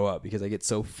guaranteed to throw up because I get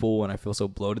so full and I feel so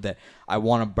bloated that I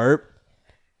want to burp.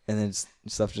 And then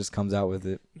stuff just comes out with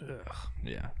it. Ugh,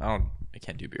 yeah, I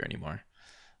can't do beer anymore.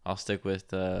 I'll stick with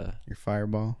your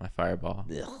Fireball. my Fireball.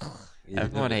 Ugh.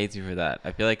 Everyone hates me for that.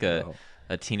 I feel like a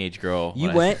teenage girl. You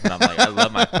when went- I'm like, I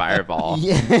love my Fireball.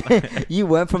 Yeah, you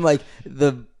went from like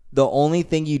the only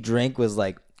thing you drank was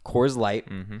like Coors Light,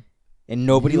 and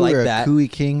nobody You liked were a that, Cooey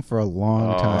King for a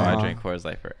long Oh, time. I drank Coors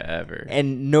Light forever.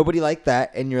 and nobody liked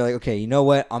that, and you're like, okay, you know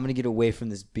what? I'm gonna get away from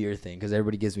this beer thing because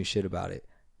everybody gives me shit about it.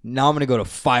 Now I'm gonna go to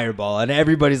Fireball, and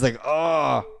everybody's like, "Oh,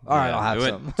 all right, Yeah, I'll have we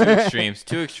some." went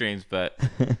two extremes, but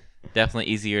definitely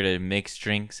easier to mix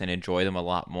drinks and enjoy them a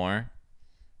lot more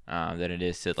than it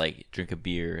is to like drink a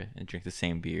beer and drink the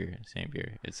same beer.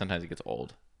 Sometimes it gets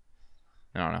old.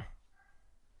 I don't know.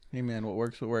 Hey man, what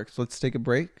works? Let's take a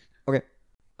break. Okay,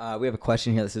 we have a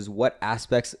question here that says, "What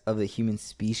aspects of the human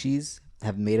species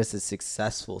have made us a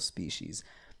successful species?"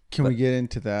 Can we get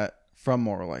into that from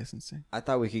moral licensing? I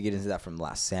thought we could get into that from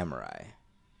Last Samurai.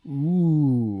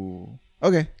 Ooh.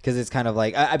 Okay. Because it's kind of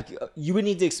like you would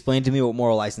need to explain to me what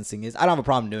moral licensing is. I don't have a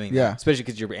problem doing that, Yeah. especially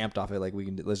because you're amped off it. Like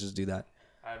let's just do that.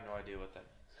 I have no idea what that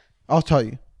is. I'll tell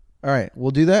you. All right, we'll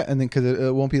do that, and then because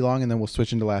it won't be long, and then we'll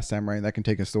switch into Last Samurai, and that can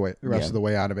take us the rest of the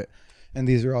way out of it. And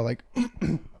these are all like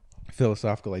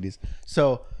philosophical ideas.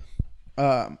 So,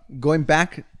 going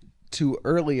back to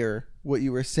earlier, what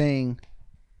you were saying,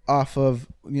 off of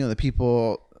the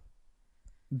people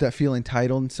that feel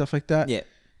entitled and stuff like that. Yeah.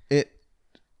 It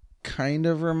kind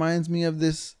of reminds me of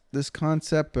this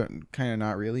concept, but kind of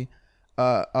not really.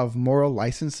 Of moral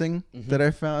licensing that I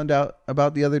found out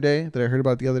about the other day, that I heard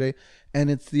about the other day.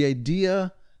 And it's the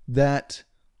idea that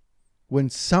when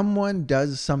someone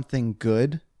does something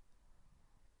good,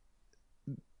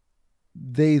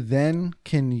 they then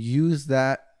can use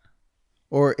that,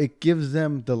 or it gives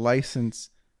them the license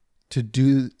to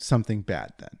do something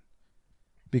bad then.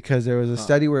 Because there was a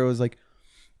study where it was like,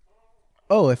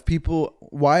 oh,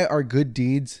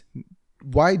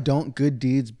 why don't good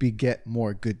deeds beget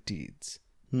more good deeds?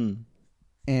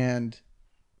 And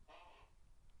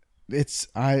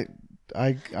I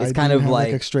I kind didn't of have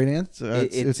like a straight answer.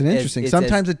 It's an it's- interesting. it's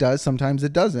Sometimes it does, sometimes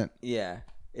it doesn't. Yeah,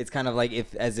 it's kind of like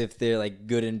as if they're like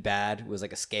good and bad was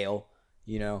like a scale,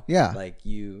 you know? Yeah. Like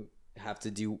you have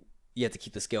to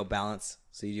keep the scale balanced.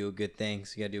 So you do a good thing,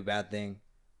 so you gotta do a bad thing.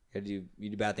 You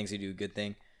do bad things, so you do a good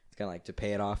thing. It's kind of like to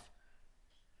pay it off.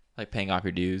 Like paying off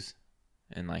your dues,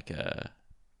 and like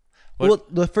Well,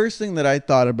 the first thing that I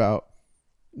thought about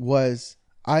was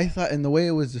I thought, and the way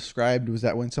it was described was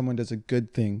that when someone does a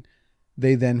good thing,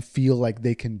 they then feel like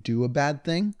they can do a bad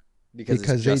thing Because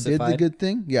because they did the good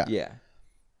thing. Yeah. Yeah.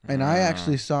 And I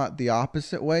actually saw it the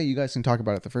opposite way. You guys can talk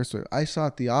about it the first way. I saw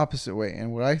it the opposite way.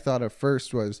 And what I thought of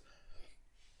first was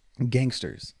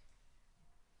gangsters.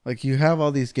 Like you have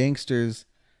all these gangsters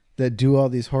that do all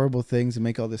these horrible things and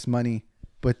make all this money,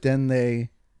 but then they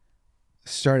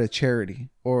start a charity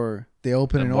or they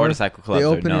open the an motorcycle clubs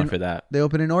are known for that. They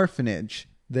open an orphanage.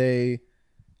 They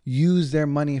use their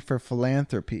money for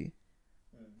philanthropy.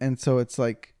 And so it's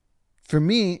like, for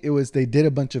me, it was they did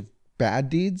a bunch of bad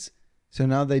deeds. So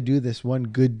now they do this one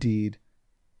good deed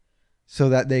so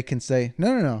that they can say,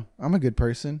 no, I'm a good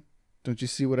person. Don't you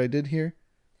see what I did here?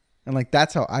 And like,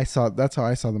 that's how I saw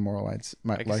the moral I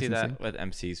can see that with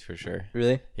MCs for sure.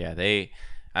 Really? Yeah,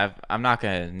 I'm not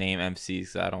gonna name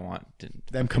MCs. I don't want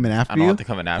them coming after I don't you. want them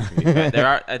coming after me.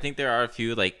 But I think there are a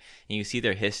few like, and you see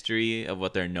their history of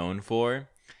what they're known for,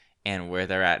 and where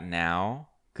they're at now.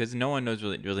 Because no one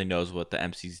really knows what the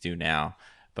MCs do now.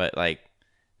 But like,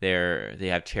 they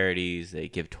have charities, they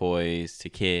give toys to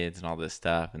kids and all this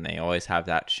stuff, and they always have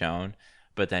that shown.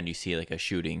 But then you see like a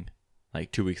shooting,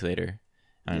 like 2 weeks later.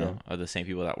 I don't know, of the same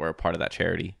people that were a part of that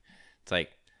charity. It's like,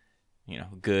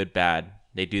 good, bad.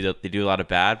 They do a lot of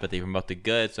bad, but they promote the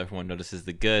good, so everyone notices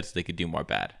the good, so they could do more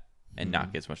bad and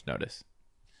not get as much notice.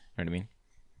 You know what I mean?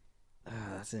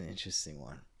 That's an interesting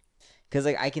one. Because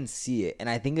like I can see it, and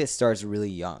I think it starts really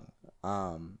young.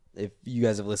 If you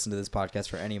guys have listened to this podcast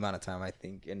for any amount of time, I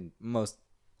think, and most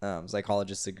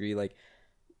psychologists agree, like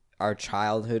our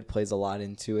childhood plays a lot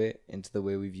into the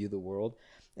way we view the world.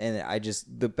 And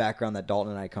the background that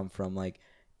Dalton and I come from, like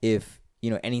if,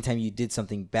 anytime you did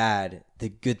something bad, the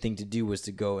good thing to do was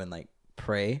to go and like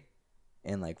pray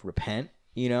and like repent,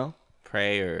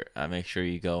 Pray or make sure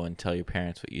you go and tell your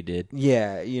parents what you did.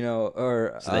 Yeah,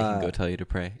 or so they can go tell you to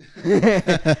pray.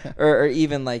 or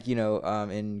even like,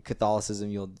 in Catholicism,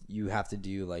 you have to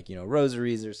do like,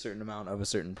 rosaries or a certain amount of a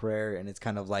certain prayer. And it's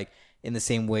kind of like in the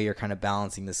same way you're kind of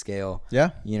balancing the scale. Yeah.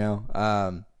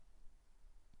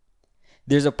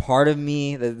 There's a part of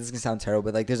me that this is gonna sound terrible,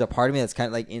 but like there's a part of me that's kind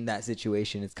of like in that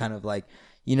situation. It's kind of like,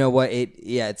 you know what?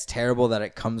 It's terrible that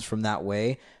it comes from that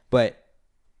way, but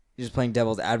just playing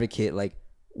devil's advocate, like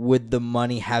would the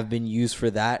money have been used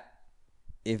for that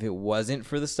if it wasn't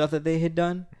for the stuff that they had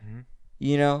done?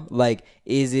 Mm-hmm. Like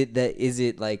is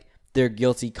it like their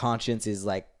guilty conscience is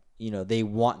like, they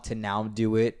want to now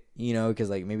do it, because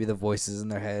like maybe the voices in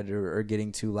their head are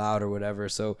getting too loud or whatever.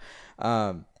 So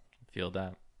feel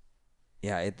that.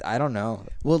 Yeah, I don't know.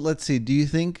 Well, let's see. Do you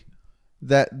think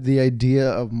that the idea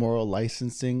of moral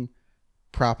licensing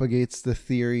propagates the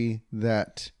theory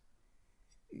that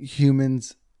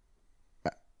humans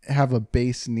have a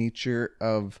base nature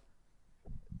of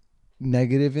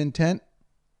negative intent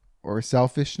or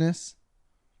selfishness?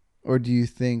 Or do you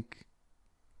think...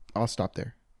 I'll stop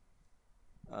there.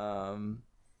 I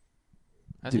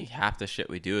think half the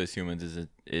shit we do as humans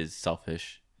is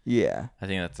selfish. Yeah. I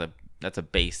think that's a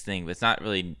base thing, but it's not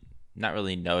really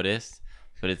noticed,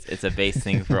 but it's a base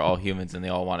thing for all humans, and they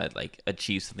all want to like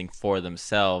achieve something for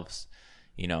themselves,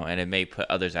 and it may put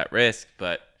others at risk,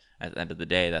 but at the end of the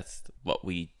day, that's what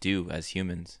we do as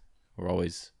humans. We're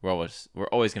always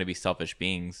going to be selfish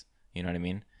beings. You know what I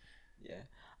mean? Yeah.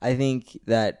 I think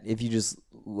that if you just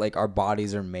like our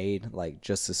bodies are made like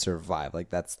just to survive, like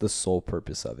that's the sole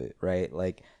purpose of it, right?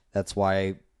 Like that's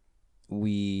why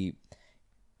we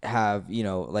have,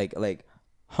 like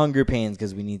hunger pains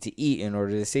because we need to eat in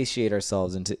order to satiate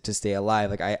ourselves and to stay alive.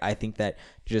 Like I think that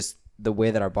just the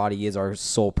way that our body is, our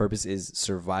sole purpose is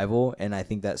survival. And I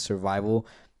think that survival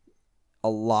a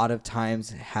lot of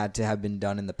times had to have been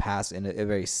done in the past in a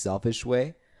very selfish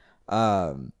way.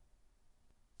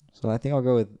 So I think I'll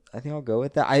go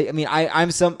with that.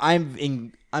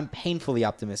 I'm painfully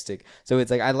optimistic. So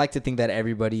it's like I like to think that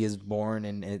everybody is born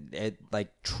and like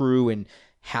true and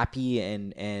happy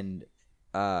and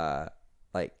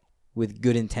like with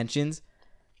good intentions.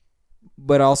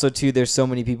 But also too, there's so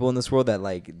many people in this world that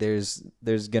like there's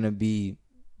gonna be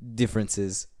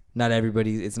differences. Not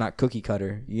everybody, it's not cookie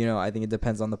cutter. I think it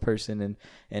depends on the person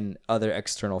and other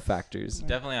external factors.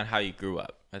 Definitely on how you grew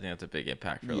up. I think that's a big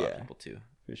impact for a lot of people too.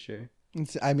 For sure.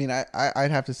 I mean,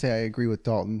 I'd have to say I agree with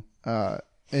Dalton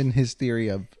in his theory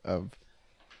of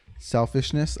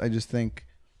selfishness. I think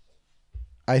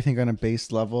on a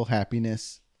base level,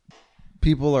 happiness,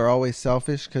 people are always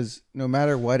selfish because no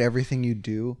matter what, everything you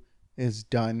do is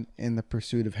done in the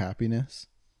pursuit of happiness.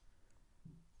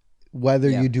 Whether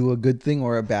Yeah. you do a good thing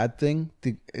or a bad thing,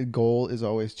 the goal is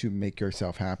always to make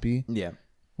yourself happy. Yeah.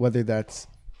 Whether that's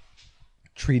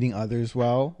treating others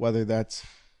well, whether that's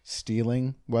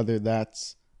stealing, whether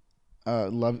that's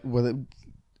love,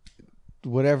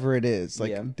 whatever it is.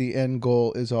 Like Yeah. the end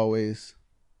goal is always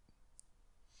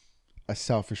a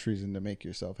selfish reason to make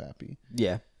yourself happy.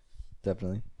 Yeah.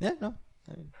 Definitely. Yeah. No.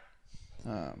 I mean,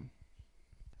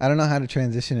 I don't know how to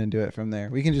transition into it from there.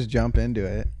 We can just jump into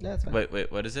it. yeah, that's fine.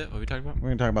 Wait, what is it? What are we talking about? We're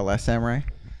gonna talk about Last Samurai.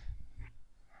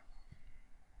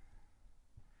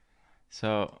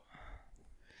 So,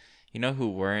 you know who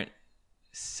weren't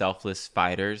selfless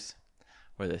fighters?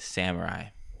 Were the samurai.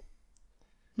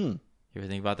 You ever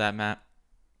think about that, Matt?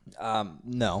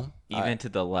 No. Even to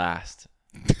the last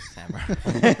samurai.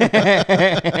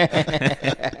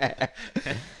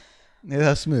 Yeah,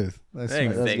 that's smooth. That's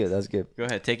Thanks. smooth. That's good. That's good. Go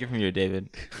ahead, take it from here, David.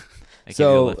 I give you a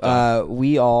So lift off.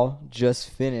 we all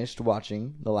just finished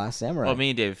watching The Last Samurai. Well,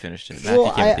 me and David finished it. Well,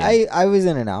 Matthew came at the end. I was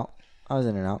in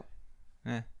and out.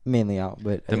 Eh. Mainly out,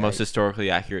 but The most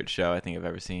historically accurate show I think I've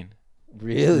ever seen.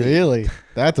 really. Really?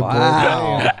 That's a bold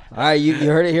Wow. claim. All right, you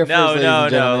heard it here No, first. ladies no,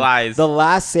 and no, gentlemen. lies. The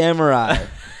Last Samurai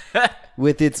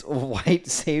with its white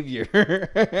savior.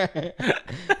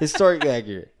 Historically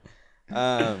accurate.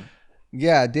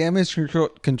 Yeah, damage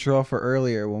control for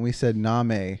earlier when we said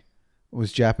Name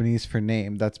was Japanese for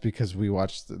name. That's because we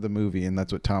watched the movie and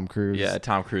that's what Tom Cruise. Yeah,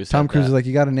 Tom Cruise. Tom said Cruise that. is like,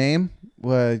 you got a name?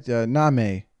 What?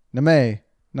 Name,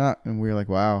 not. And we were like,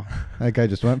 wow, that guy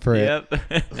just went for it.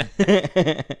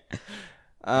 Yep.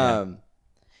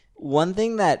 One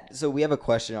thing that we have a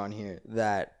question on here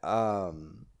that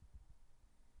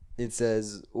it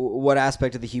says, what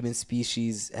aspect of the human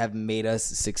species have made us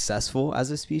successful as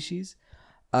a species?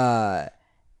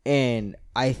 And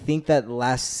I think that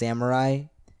Last Samurai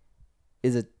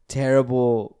is a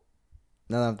terrible,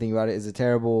 now that I'm thinking about it, is a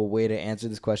terrible way to answer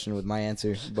this question with my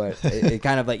answer. But it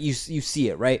kind of like, you see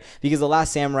it, right? Because The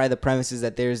Last Samurai, the premise is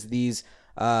that there's these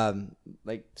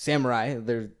like samurai,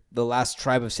 they're the last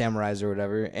tribe of samurais or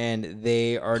whatever, and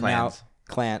they are Clans.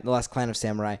 the last clan of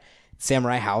samurai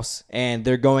house, and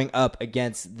they're going up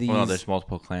against these. Well, no, there's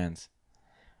multiple clans.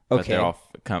 But Okay,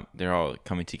 they're all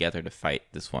coming together to fight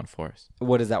this one force.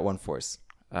 what is that one force?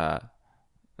 The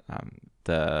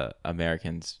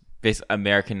Americans,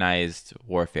 Americanized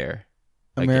warfare.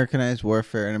 Americanized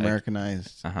warfare and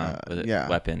Americanized, With yeah,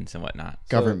 weapons and whatnot.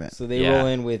 government. So they Yeah. roll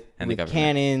in with And the government.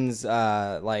 cannons,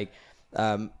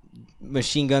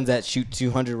 machine guns that shoot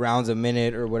 200 rounds a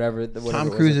minute or whatever. Tom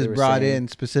Cruise is brought in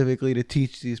specifically to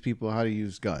teach these people how to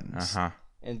use guns.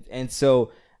 and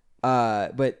so,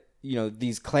 but you know,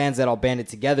 these clans that all banded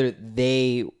together,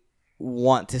 they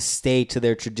want to stay to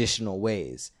their traditional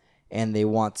ways, and they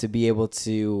want to be able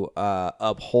to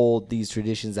uphold these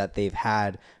traditions that they've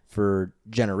had for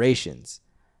generations.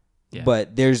 Yeah.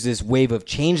 But there's this wave of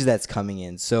change that's coming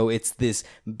in, so it's this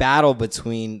battle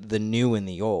between the new and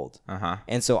the old.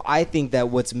 And so I think that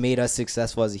what's made us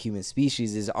successful as a human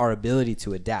species is our ability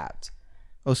to adapt.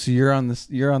 Oh, so you're on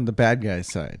the bad guy's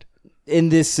side. In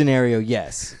this scenario,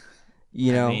 yes.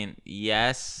 You know, I mean,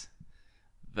 yes,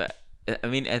 but I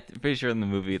mean, I'm pretty sure in the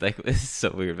movie, like, it's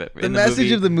so weird, but The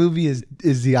message of the movie is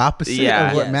the opposite Yeah.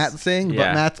 of what Yes. Matt's saying, but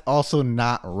Yeah. Matt's also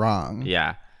not wrong.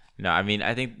 Yeah. No, I mean,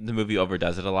 I think the movie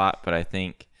overdoes it a lot, but I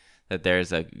think that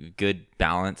there's a good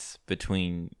balance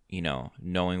between, you know,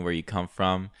 knowing where you come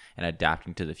from and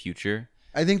adapting to the future.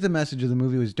 I think the message of the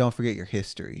movie was don't forget your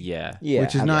history. Yeah. yeah,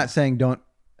 Which is not saying don't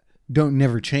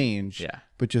never change. Yeah.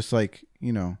 But just like,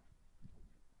 you know,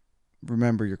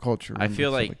 remember your culture. I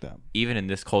feel remember like stuff that. even in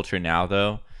this culture now,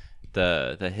 though,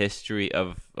 the history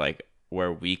of like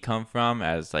where we come from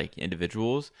as like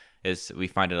individuals is we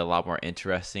find it a lot more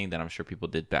interesting than I'm sure people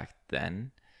did back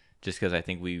then. Just because I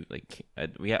think I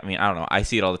mean, I don't know. I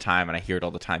see it all the time and I hear it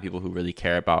all the time. People who really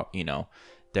care about, you know,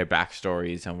 their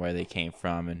backstories and where they came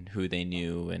from and who they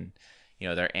knew and, you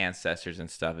know, their ancestors and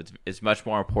stuff. It's much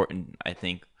more important, I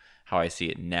think, how I see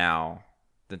it now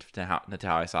than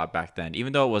how I saw it back then,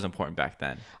 even though it was important back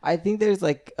then. I think there's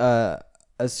like a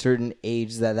certain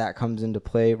age that comes into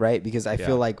play, right? Because I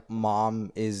feel like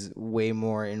mom is way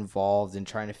more involved in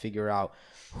trying to figure out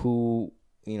who,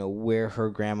 you know, where her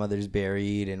grandmother's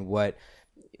buried and what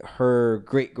her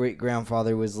great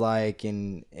grandfather was like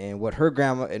and what her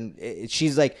grandma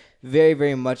she's like very,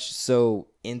 very much so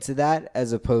into that,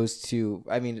 as opposed to,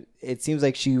 I mean, it seems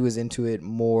like she was into it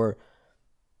more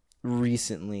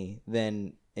recently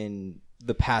than in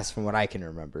the past from what I can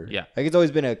remember. Yeah. Like it's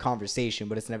always been a conversation,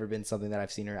 but it's never been something that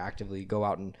I've seen her actively go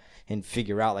out and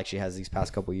figure out like she has these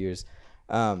past couple years.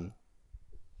 But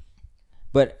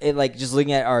it like just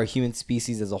looking at our human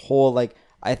species as a whole, like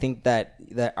I think that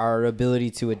our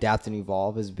ability to adapt and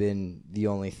evolve has been the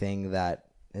only thing that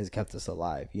has kept us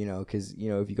alive, you know, because, you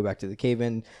know, if you go back to the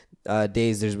caveman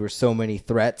days, there were so many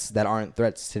threats that aren't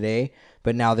threats today,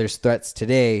 but now there's threats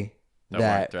today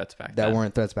that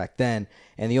weren't threats back then.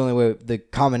 And the only way, the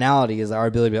commonality is our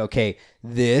ability to, okay,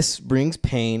 this brings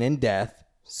pain and death.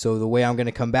 So the way I'm going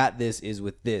to combat this is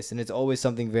with this. And it's always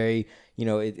something very, you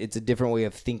know, it's a different way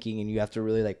of thinking, and you have to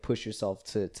really like push yourself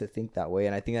to think that way.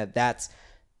 And I think that that's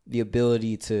the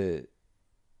ability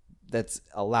that's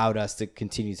allowed us to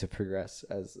continue to progress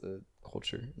as a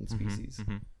culture and species.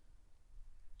 Mm-hmm.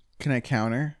 Can I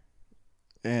counter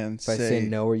and If I say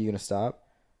no, are you going to stop?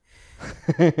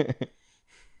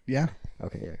 Yeah.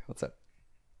 Okay, yeah. What's up?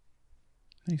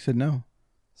 You said no.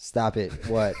 Stop it.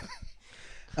 What?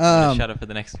 Shut up for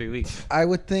the next 3 weeks. I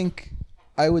would think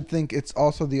it's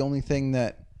also the only thing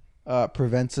that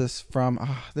prevents us from.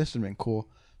 This would have been cool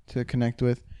to connect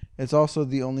with. It's also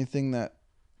the only thing that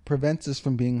prevents us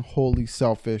from being wholly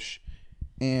selfish,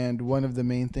 and one of the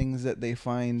main things that they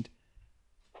find.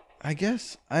 I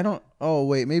guess I don't. Oh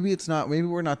wait, maybe it's not. Maybe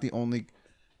we're not the only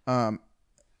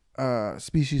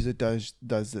species that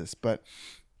does this, but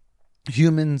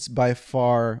humans by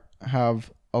far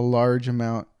have a large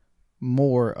amount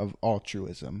more of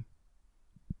altruism.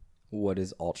 What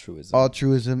is altruism?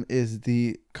 Altruism is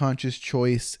the conscious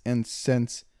choice and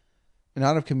sense,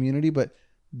 not of community, but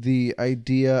the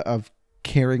idea of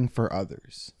caring for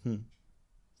others.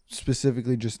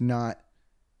 Specifically, just not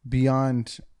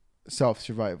beyond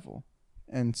self-survival.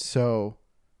 And so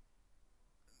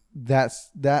that's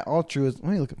that altruism.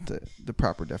 Let me look up the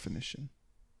proper definition.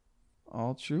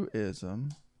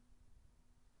 Altruism: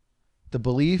 the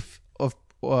belief of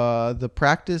the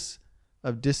practice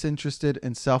of disinterested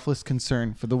and selfless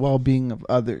concern for the well-being of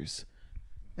others.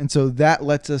 And so that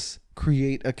lets us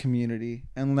create a community,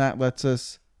 and that lets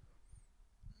us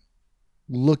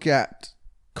look at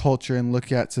culture and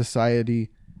look at society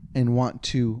and want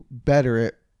to better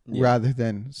it rather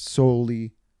than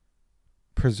solely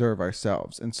preserve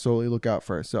ourselves and solely look out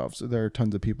for ourselves. So there are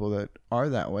tons of people that are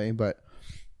that way, but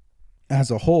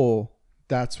as a whole,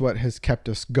 that's what has kept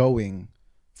us going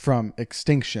from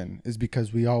extinction, is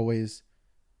because we always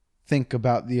think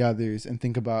about the others and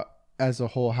think about, as a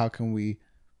whole, how can we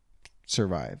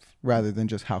survive rather than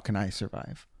just how can I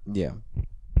survive. Yeah.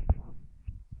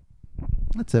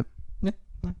 That's it. Yeah.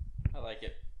 I like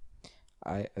it.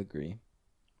 I agree.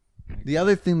 The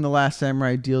other thing The Last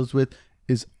Samurai deals with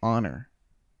is honor.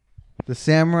 The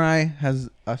samurai has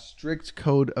a strict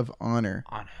code of honor.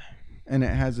 And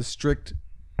it has a strict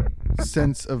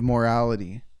sense of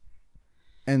morality.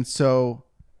 And so,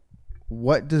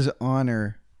 what does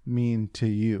honor mean to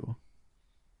you?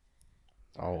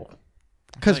 Oh.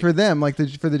 Because for them,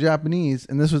 for the Japanese,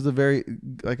 and this was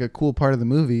a cool part of the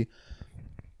movie,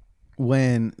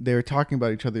 when they were talking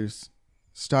about each other's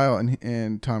style,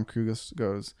 and Tom Cruise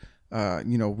goes,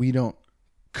 we don't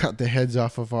cut the heads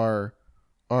off of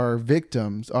our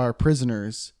victims, our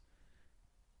prisoners.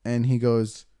 And he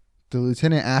goes, the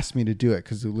lieutenant asked me to do it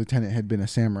because the lieutenant had been a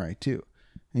samurai too.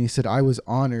 And he said, I was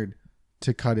honored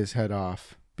to cut his head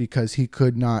off because he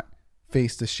could not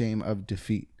face the shame of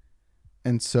defeat.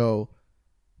 And so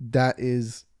that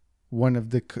is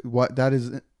that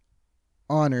is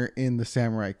honor in the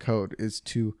samurai code, is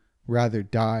to rather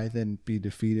die than be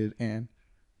defeated, and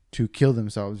to kill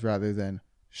themselves rather than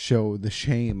show the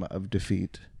shame of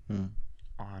defeat.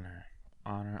 Honor.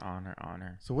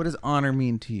 So what does honor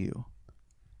mean to you?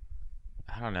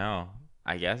 I don't know.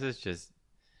 I guess it's just,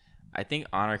 I think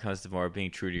honor comes to more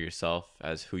being true to yourself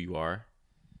as who you are.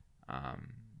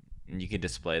 And you can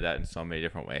display that in so many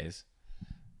different ways.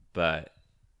 But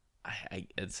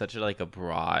it's such a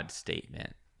broad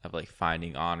statement of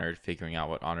finding honor, figuring out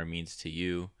what honor means to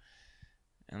you.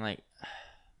 And I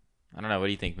don't know. What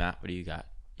do you think, Matt? What do you got?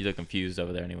 You look confused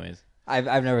over there anyways.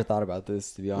 I've never thought about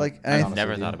this, to be honest. I've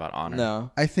never thought about honor.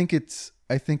 No. I think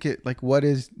what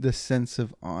is the sense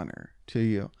of honor to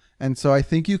you? And so I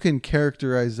think you can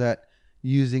characterize that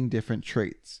using different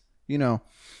traits.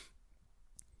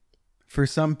 For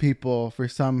some people, for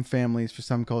some families, for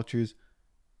some cultures,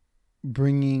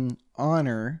 bringing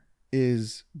honor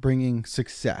is bringing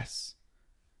success.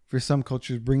 For some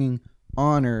cultures, bringing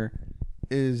honor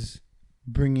is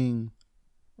bringing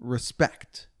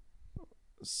respect.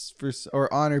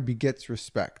 Or honor begets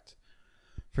respect.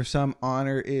 For some,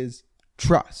 honor is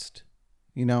trust,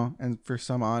 and for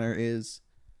some, honor is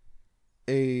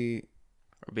or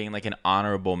being like an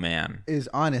honorable man is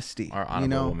honesty. or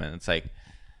honorable woman. It's like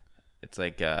It's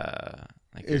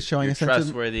showing you're a sense of-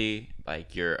 trustworthy,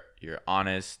 like you're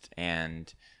honest,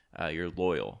 and you're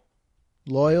loyal.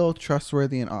 Loyal,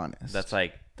 trustworthy, and honest. That's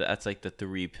like the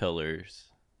 3 pillars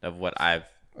of what I've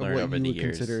Of learned what over you the would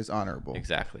years. consider as honorable.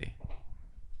 Exactly.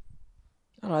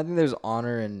 I don't know. I think there's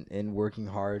honor in working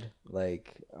hard.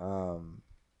 Like, I don't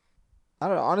know.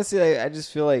 Honestly, I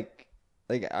just feel like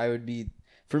I would be.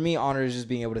 For me, honor is just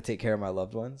being able to take care of my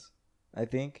loved ones. I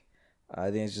think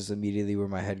it's just immediately where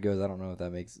my head goes. I don't know if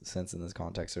that makes sense in this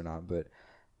context or not, but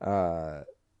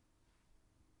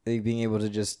like being able to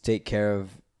just take care of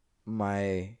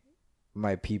my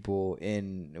people,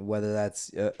 in whether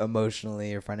that's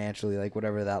emotionally or financially, like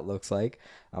whatever that looks like.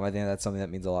 I think that's something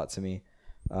that means a lot to me.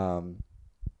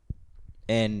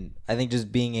 And I think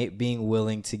just being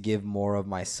willing to give more of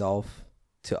myself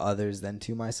to others than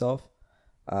to myself,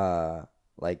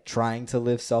 like trying to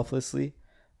live selflessly.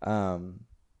 Yeah.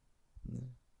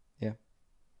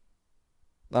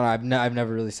 I don't know, I've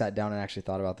never really sat down and actually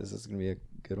thought about this. It's gonna be a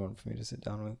good one for me to sit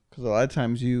down with. Because a lot of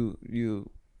times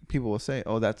people will say,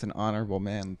 "Oh, that's an honorable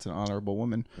man. It's an honorable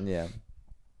woman." Yeah.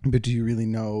 But do you really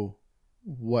know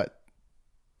what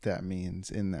that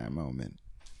means in that moment?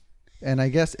 And I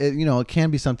guess it can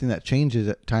be something that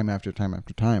changes time after time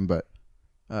after time. But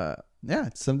yeah,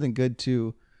 it's something good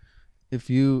to, if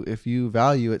you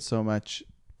value it so much,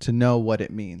 to know what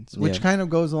it means, which kind of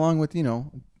goes along with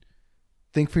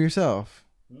think for yourself.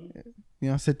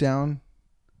 Sit down.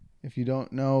 If you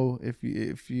don't know,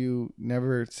 if you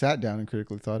never sat down and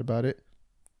critically thought about it,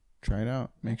 try it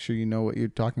out. Make sure you know what you're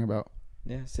talking about.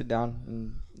 Yeah, sit down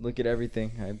and look at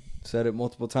everything. I've said it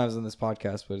multiple times on this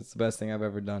podcast, but it's the best thing I've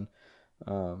ever done.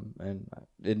 And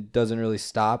it doesn't really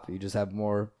stop. You just have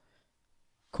more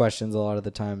questions a lot of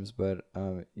the times, but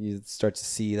you start to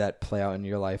see that play out in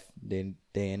your life day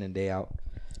in and day out.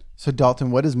 So Dalton,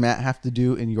 what does Matt have to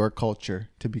do in your culture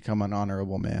to become an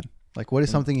honorable man? Like, what is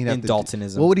something he'd have in to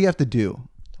Daltonism. do? What would he have to do?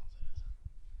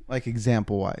 Like,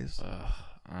 example wise.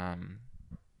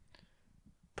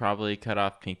 Probably cut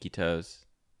off pinky toes.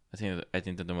 I think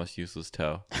they're the most useless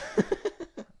toe.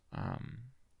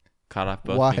 Cut off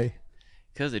both. Why?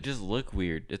 Because they just look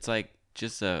weird. It's like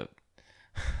just it's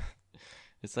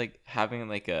like having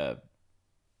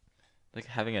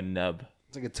having a nub.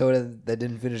 It's like a toe that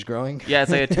didn't finish growing. Yeah,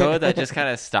 it's like a toe that just kind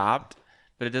of stopped,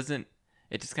 but it doesn't.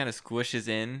 It just kind of squishes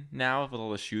in now with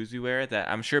all the shoes we wear. That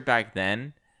I'm sure back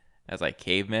then, as like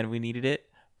cavemen, we needed it,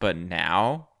 but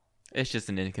now it's just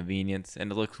an inconvenience, and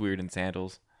it looks weird in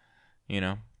sandals.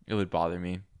 It would bother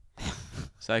me.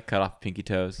 So I cut off pinky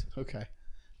toes. Okay.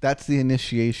 That's the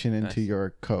initiation into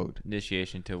your code.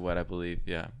 Initiation to what I believe,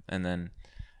 yeah. And then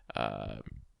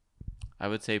I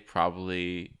would say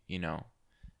probably,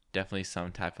 definitely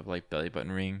some type of like belly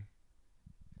button ring.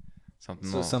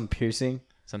 Some piercing?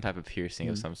 Some type of piercing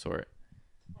of some sort.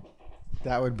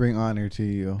 That would bring honor to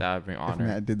you. That would bring honor. If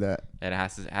Matt did that. And it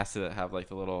has to have like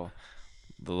the little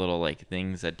like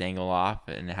things that dangle off,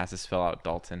 and it has to spell out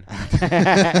Dalton.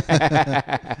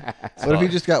 What if you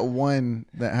just got one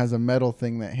that has a metal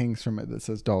thing that hangs from it that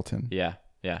says Dalton? Yeah.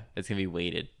 It's gonna be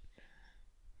weighted,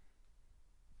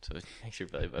 so it makes your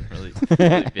belly button really,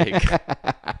 really big.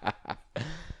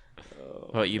 What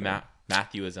about you,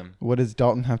 Matthewism? What does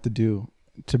Dalton have to do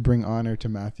to bring honor to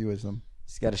Matthewism?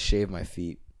 Just got to shave my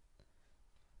feet.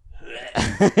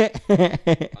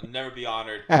 I'll never be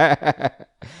honored.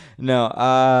 No,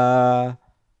 I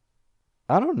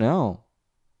don't know.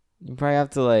 You probably have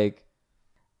to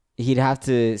he'd have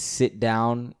to sit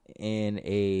down in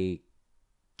a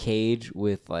cage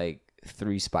with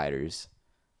 3 spiders.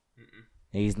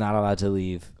 And he's not allowed to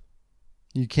leave.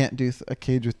 You can't do a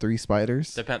cage with 3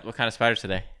 spiders? Depends what kind of spiders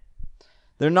today.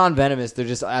 They're non-venomous. They're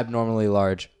just abnormally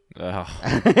large. Oh.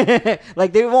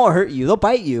 They won't hurt you. They'll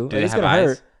bite you. Do they It's have gonna eyes?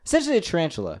 hurt. Essentially a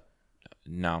tarantula.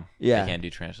 No. Yeah. I can't do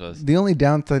tarantulas. The only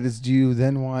downside is, do you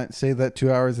then want, say that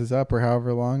 2 hours is up or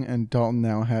however long, and Dalton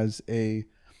now has a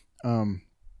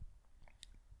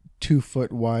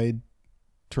 2-foot wide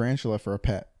tarantula for a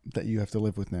pet that you have to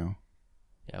live with now?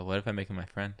 Yeah, what if I make him my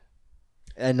friend?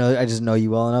 I just know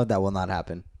you well enough. That will not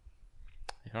happen.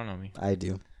 You don't know me. I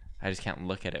do. I just can't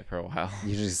look at it for a while.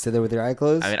 You just sit there with your eye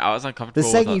closed. I mean, I was uncomfortable.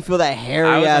 The second you feel that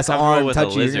hairy ass arm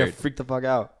touch you, you're gonna freak the fuck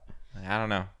out. I don't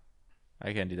know.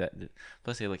 I can't do that.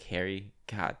 Plus, they look hairy.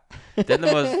 God, they're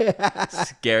the most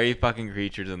scary fucking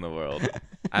creatures in the world.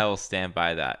 I will stand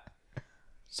by that.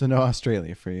 So no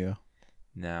Australia for you.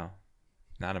 No,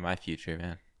 not in my future,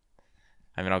 man.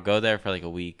 I mean, I'll go there for a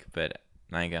week, but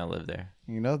I ain't gonna live there.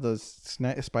 Those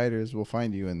spiders will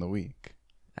find you in the week.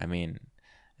 I mean,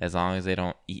 as long as they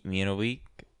don't eat me in a week,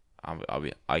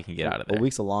 I can get out of there. A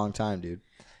week's a long time, dude.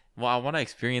 Well, I want to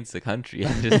experience the country.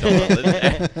 I just don't want to live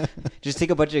there. Just take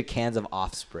a bunch of cans of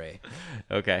off spray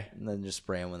Okay. and then just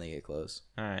spray them when they get close.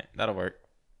 All right. That'll work.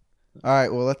 All right,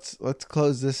 well let's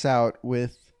close this out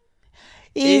with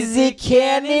Is it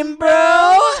canon,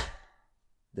 bro?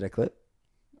 Did I clip?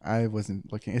 I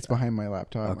wasn't looking. It's behind my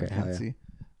laptop. Okay, I can't hell yeah. see.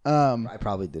 I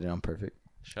probably did it on perfect.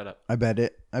 Shut up. I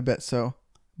bet so.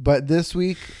 But this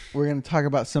week we're going to talk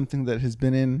about something that has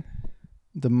been in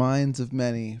the minds of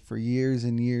many for years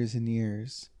and years and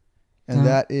years. And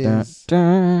that is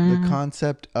the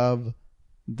concept of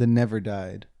the never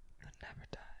died. Never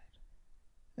died.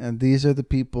 And these are the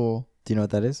people Do you know what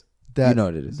that is? that You know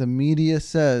what it is. the media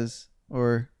says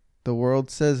or the world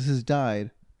says has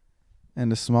died.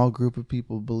 And a small group of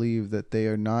people believe that they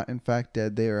are not in fact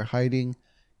dead. They are hiding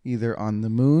either on the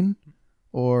moon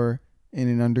or in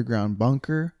an underground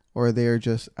bunker, or they are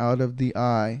just out of the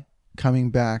eye coming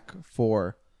back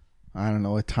for, I don't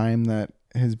know, a time that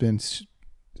has been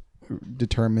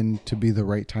determined to be the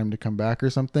right time to come back or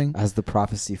something. As the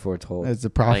prophecy foretold. As the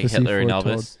Like prophecy Hitler and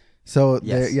foretold. Elvis. So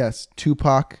Yes. yes,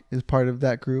 Tupac is part of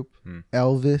that group. Hmm.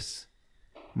 Elvis,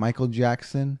 Michael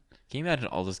Jackson. Can you imagine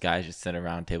all those guys just sitting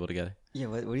around a table together? Yeah,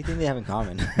 what do you think they have in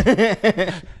common?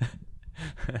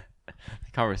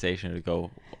 The conversation would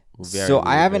go very So I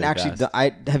weird haven't really actually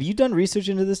fast. have you done research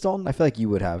into this, Dalton? I feel like you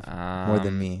would have more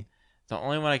than me. The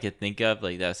only one I could think of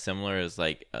like that's similar is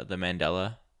like the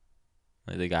Mandela,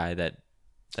 like the guy that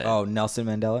Oh, Nelson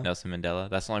Mandela? Nelson Mandela.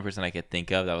 That's the only person I could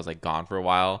think of that was like gone for a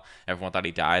while. Everyone thought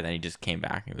he died, then he just came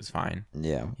back and it was fine.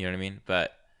 Yeah. You know what I mean?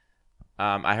 But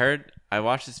I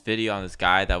watched this video on this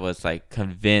guy that was like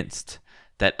convinced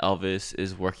that Elvis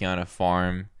is working on a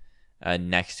farm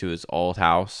next to his old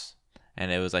house,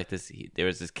 and it was like this. There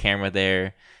was this camera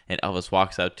there, and Elvis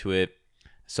walks up to it.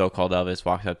 So-called Elvis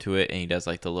walks up to it, and he does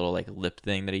like the little like lip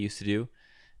thing that he used to do,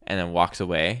 and then walks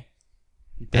away.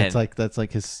 That's And-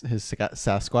 like his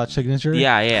Sasquatch signature.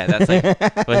 Yeah, that's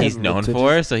like what he's Lip known twitches.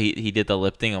 for. So he did the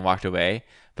lip thing and walked away.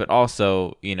 But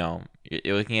also, you know,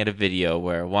 you're looking at a video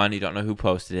where one, you don't know who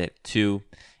posted it. Two,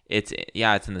 it's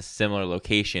in a similar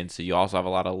location. So you also have a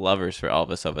lot of lovers for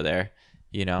Elvis over there,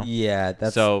 you know? Yeah,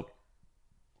 that's So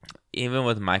even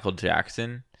with Michael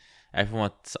Jackson, a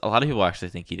lot of people actually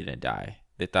think he didn't die.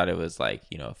 They thought it was like,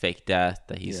 you know, a fake death,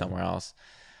 that he's Yeah. somewhere else.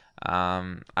 I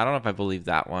don't know if I believe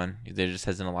that one. There just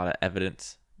hasn't a lot of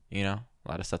evidence, you know, a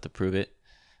lot of stuff to prove it.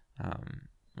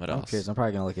 What I'm else? curious. I'm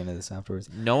probably gonna look into this afterwards.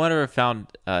 No one ever found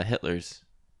Hitler's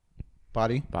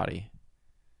Body. body.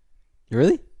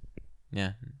 Really?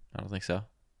 Yeah, I don't think so.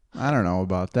 I don't know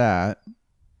about that.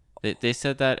 They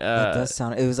said that. That does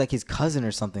sound. It was like his cousin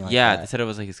or something like Yeah, that. they said it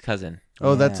was like his cousin.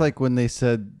 Oh, that's Yeah. like when they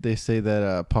say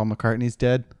that Paul McCartney's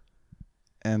dead,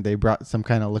 and they brought some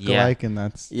kind of lookalike, and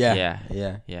that's Yeah.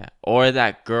 Yeah. Or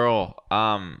that girl.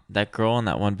 That girl in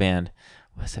that one band.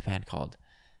 What's the band called?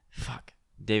 Fuck.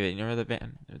 David, you remember the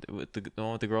band with the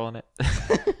one with the girl in it?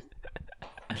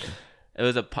 It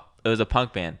was a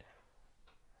punk band.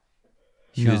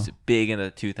 She No. was big in the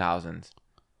 2000s.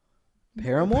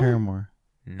 Paramore? Paramore.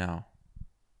 No.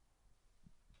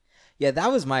 Yeah,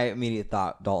 that was my immediate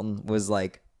thought, Dalton, was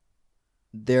like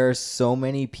there are so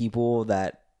many people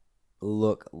that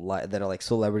look like that are like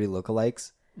celebrity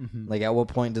lookalikes. Mm-hmm. Like at what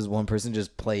point does one person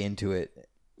just play into it?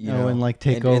 You know, and like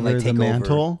take over the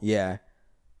mantle. Yeah.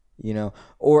 You know,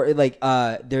 or like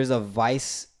there's a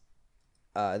Vice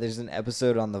there's an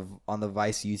episode on the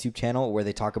Vice YouTube channel where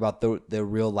they talk about the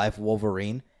real life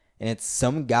Wolverine, and it's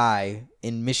some guy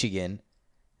in Michigan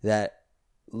that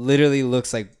literally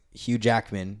looks like Hugh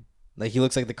Jackman. Like he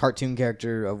looks like the cartoon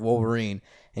character of Wolverine,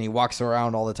 and he walks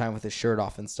around all the time with his shirt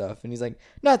off and stuff. And he's like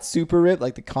not super ripped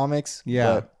like the comics,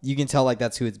 Yeah. but you can tell like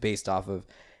that's who it's based off of.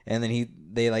 And then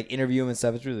they like interview him and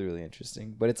stuff. It's really, really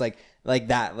interesting. But it's like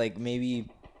that, like maybe,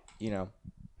 you know.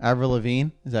 Avril Lavigne.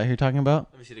 Is that who you're talking about?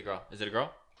 Let me see the girl. Is it a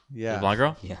girl? Yeah. The blonde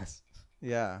girl? Yes.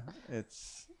 Yeah.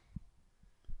 It's.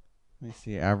 Let me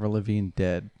see. Avril Lavigne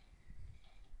dead.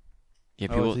 Yeah,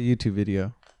 Oh, people. it's a YouTube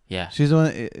video. Yeah. She's the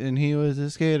one, and he was a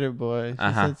skater boy. She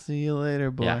Uh-huh. said, "See you later,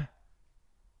 boy." Yeah.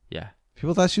 Yeah.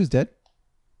 People thought she was dead.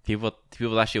 People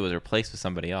thought she was replaced with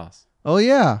somebody else. Oh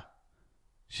yeah.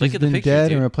 She's Look at the been pictures, dead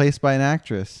dude. and replaced by an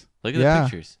actress. Look at Yeah. the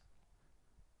pictures.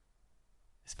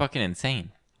 It's fucking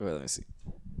insane. Wait, let me see.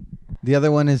 The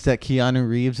other one is that Keanu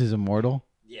Reeves is immortal.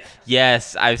 Yeah.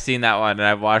 Yes, I've seen that one and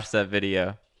I've watched that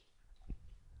video.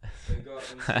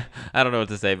 I don't know what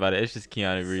to say about it. It's just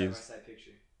Keanu Reeves.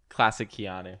 Classic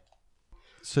Keanu.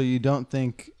 So you don't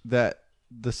think that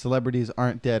the celebrities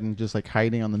aren't dead and just like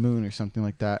hiding on the moon or something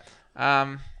like that?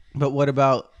 But what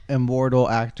about immortal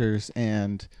actors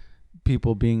and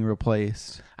people being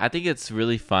replaced. I think it's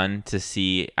really fun to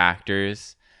see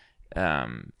actors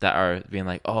that are being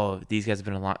like, oh, these guys have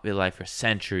been alive for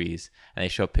centuries, and they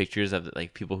show pictures of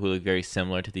like people who look very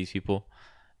similar to these people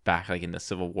back like in the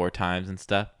Civil War times and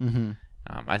stuff. Mm-hmm.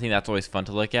 I think that's always fun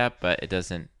to look at, but it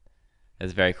doesn't.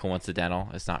 It's very coincidental.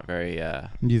 It's not very.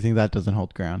 Do you think that doesn't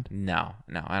hold ground? No.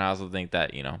 And I also think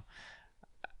that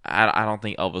I don't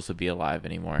think Elvis would be alive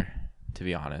anymore. To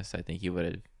be honest, I think he would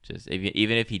have just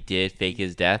even if he did fake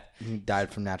his death, He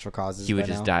died from natural causes. he would by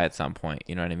just now. die at some point.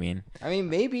 You know what I mean? I mean,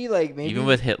 maybe Even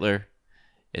with Hitler,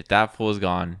 if that fool is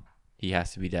gone, he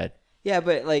has to be dead. Yeah,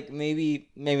 but like maybe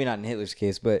not in Hitler's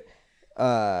case, but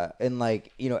in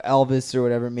like Elvis or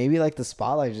whatever, maybe like the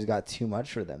spotlight just got too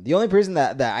much for them. The only person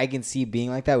that I can see being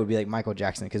like that would be like Michael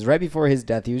Jackson, because right before his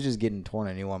death, he was just getting torn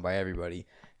a new one by everybody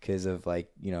because of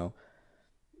like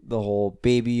the whole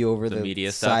baby over The the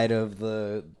media side stuff. of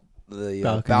the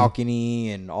Balcony.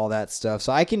 balcony and all that stuff.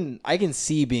 So I can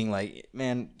see being like,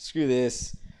 man, screw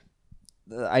this.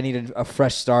 I need a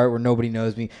fresh start where nobody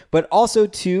knows me. But also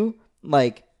too,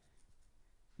 like,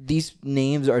 these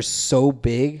names are so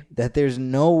big that there's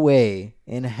no way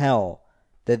in hell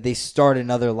that they start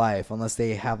another life unless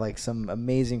they have like some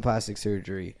amazing plastic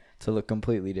surgery to look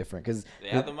completely different, because They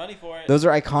have the money for it. those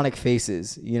are iconic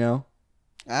faces,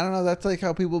 I don't know. That's like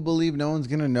how people believe no one's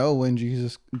gonna know when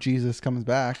Jesus comes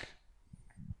back.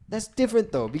 That's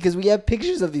different though, because we have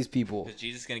pictures of these people. Is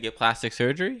Jesus gonna get plastic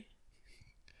surgery?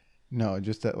 No,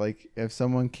 just that like if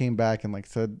someone came back and like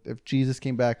said if Jesus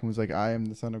came back and was like, I am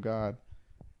the Son of God,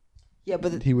 Yeah,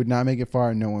 but he would not make it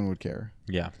far and no one would care.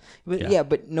 Yeah.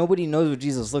 but nobody knows what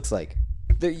Jesus looks like.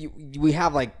 We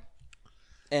have like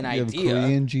an You have idea.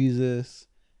 Korean Jesus,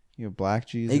 you have black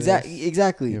Jesus,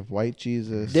 Exactly. you have white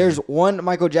Jesus. There's one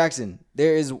Michael Jackson.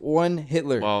 There is one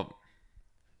Hitler. Well,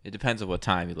 it depends on what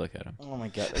time you look at him. Oh my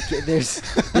God. Okay, there's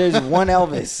one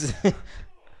Elvis.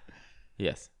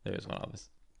 Yes, there is one Elvis.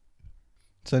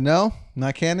 So no,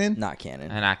 not canon. Not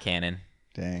canon. And not canon.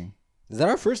 Dang, Is that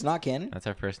our first not canon? That's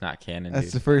our first not canon. that's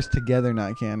Dude. the first together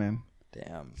not canon.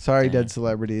 Damn. Sorry, Dang. dead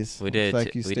celebrities. We did. Looks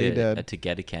like you we stay did dead. to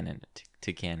get a canon.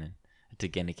 To canon. To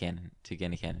get a canon. To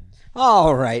get a canon.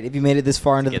 All right. If you made it this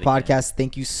far into the Together, podcast,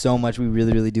 thank you so much. We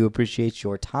really, really do appreciate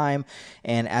your time.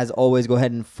 And as always, go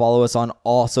ahead and follow us on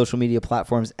all social media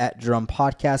platforms at Drum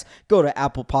Podcast. Go to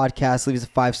Apple Podcasts, leave us a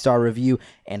 5-star review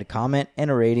and a comment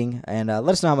and a rating, and let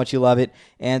us know how much you love it.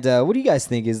 And what do you guys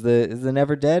think? Is the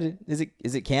Never Dead? Is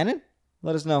it canon?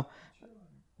 Let us know.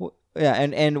 Yeah,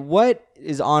 and what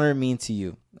does honor mean to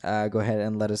you? Go ahead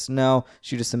and let us know.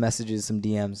 Shoot us some messages, some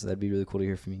DMs. That'd be really cool to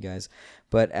hear from you guys.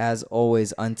 But as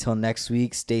always, until next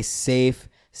week, stay safe,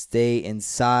 stay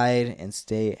inside, and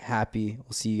stay happy.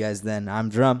 We'll see you guys then. I'm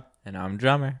Drum. And I'm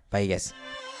Drummer. Bye, you guys.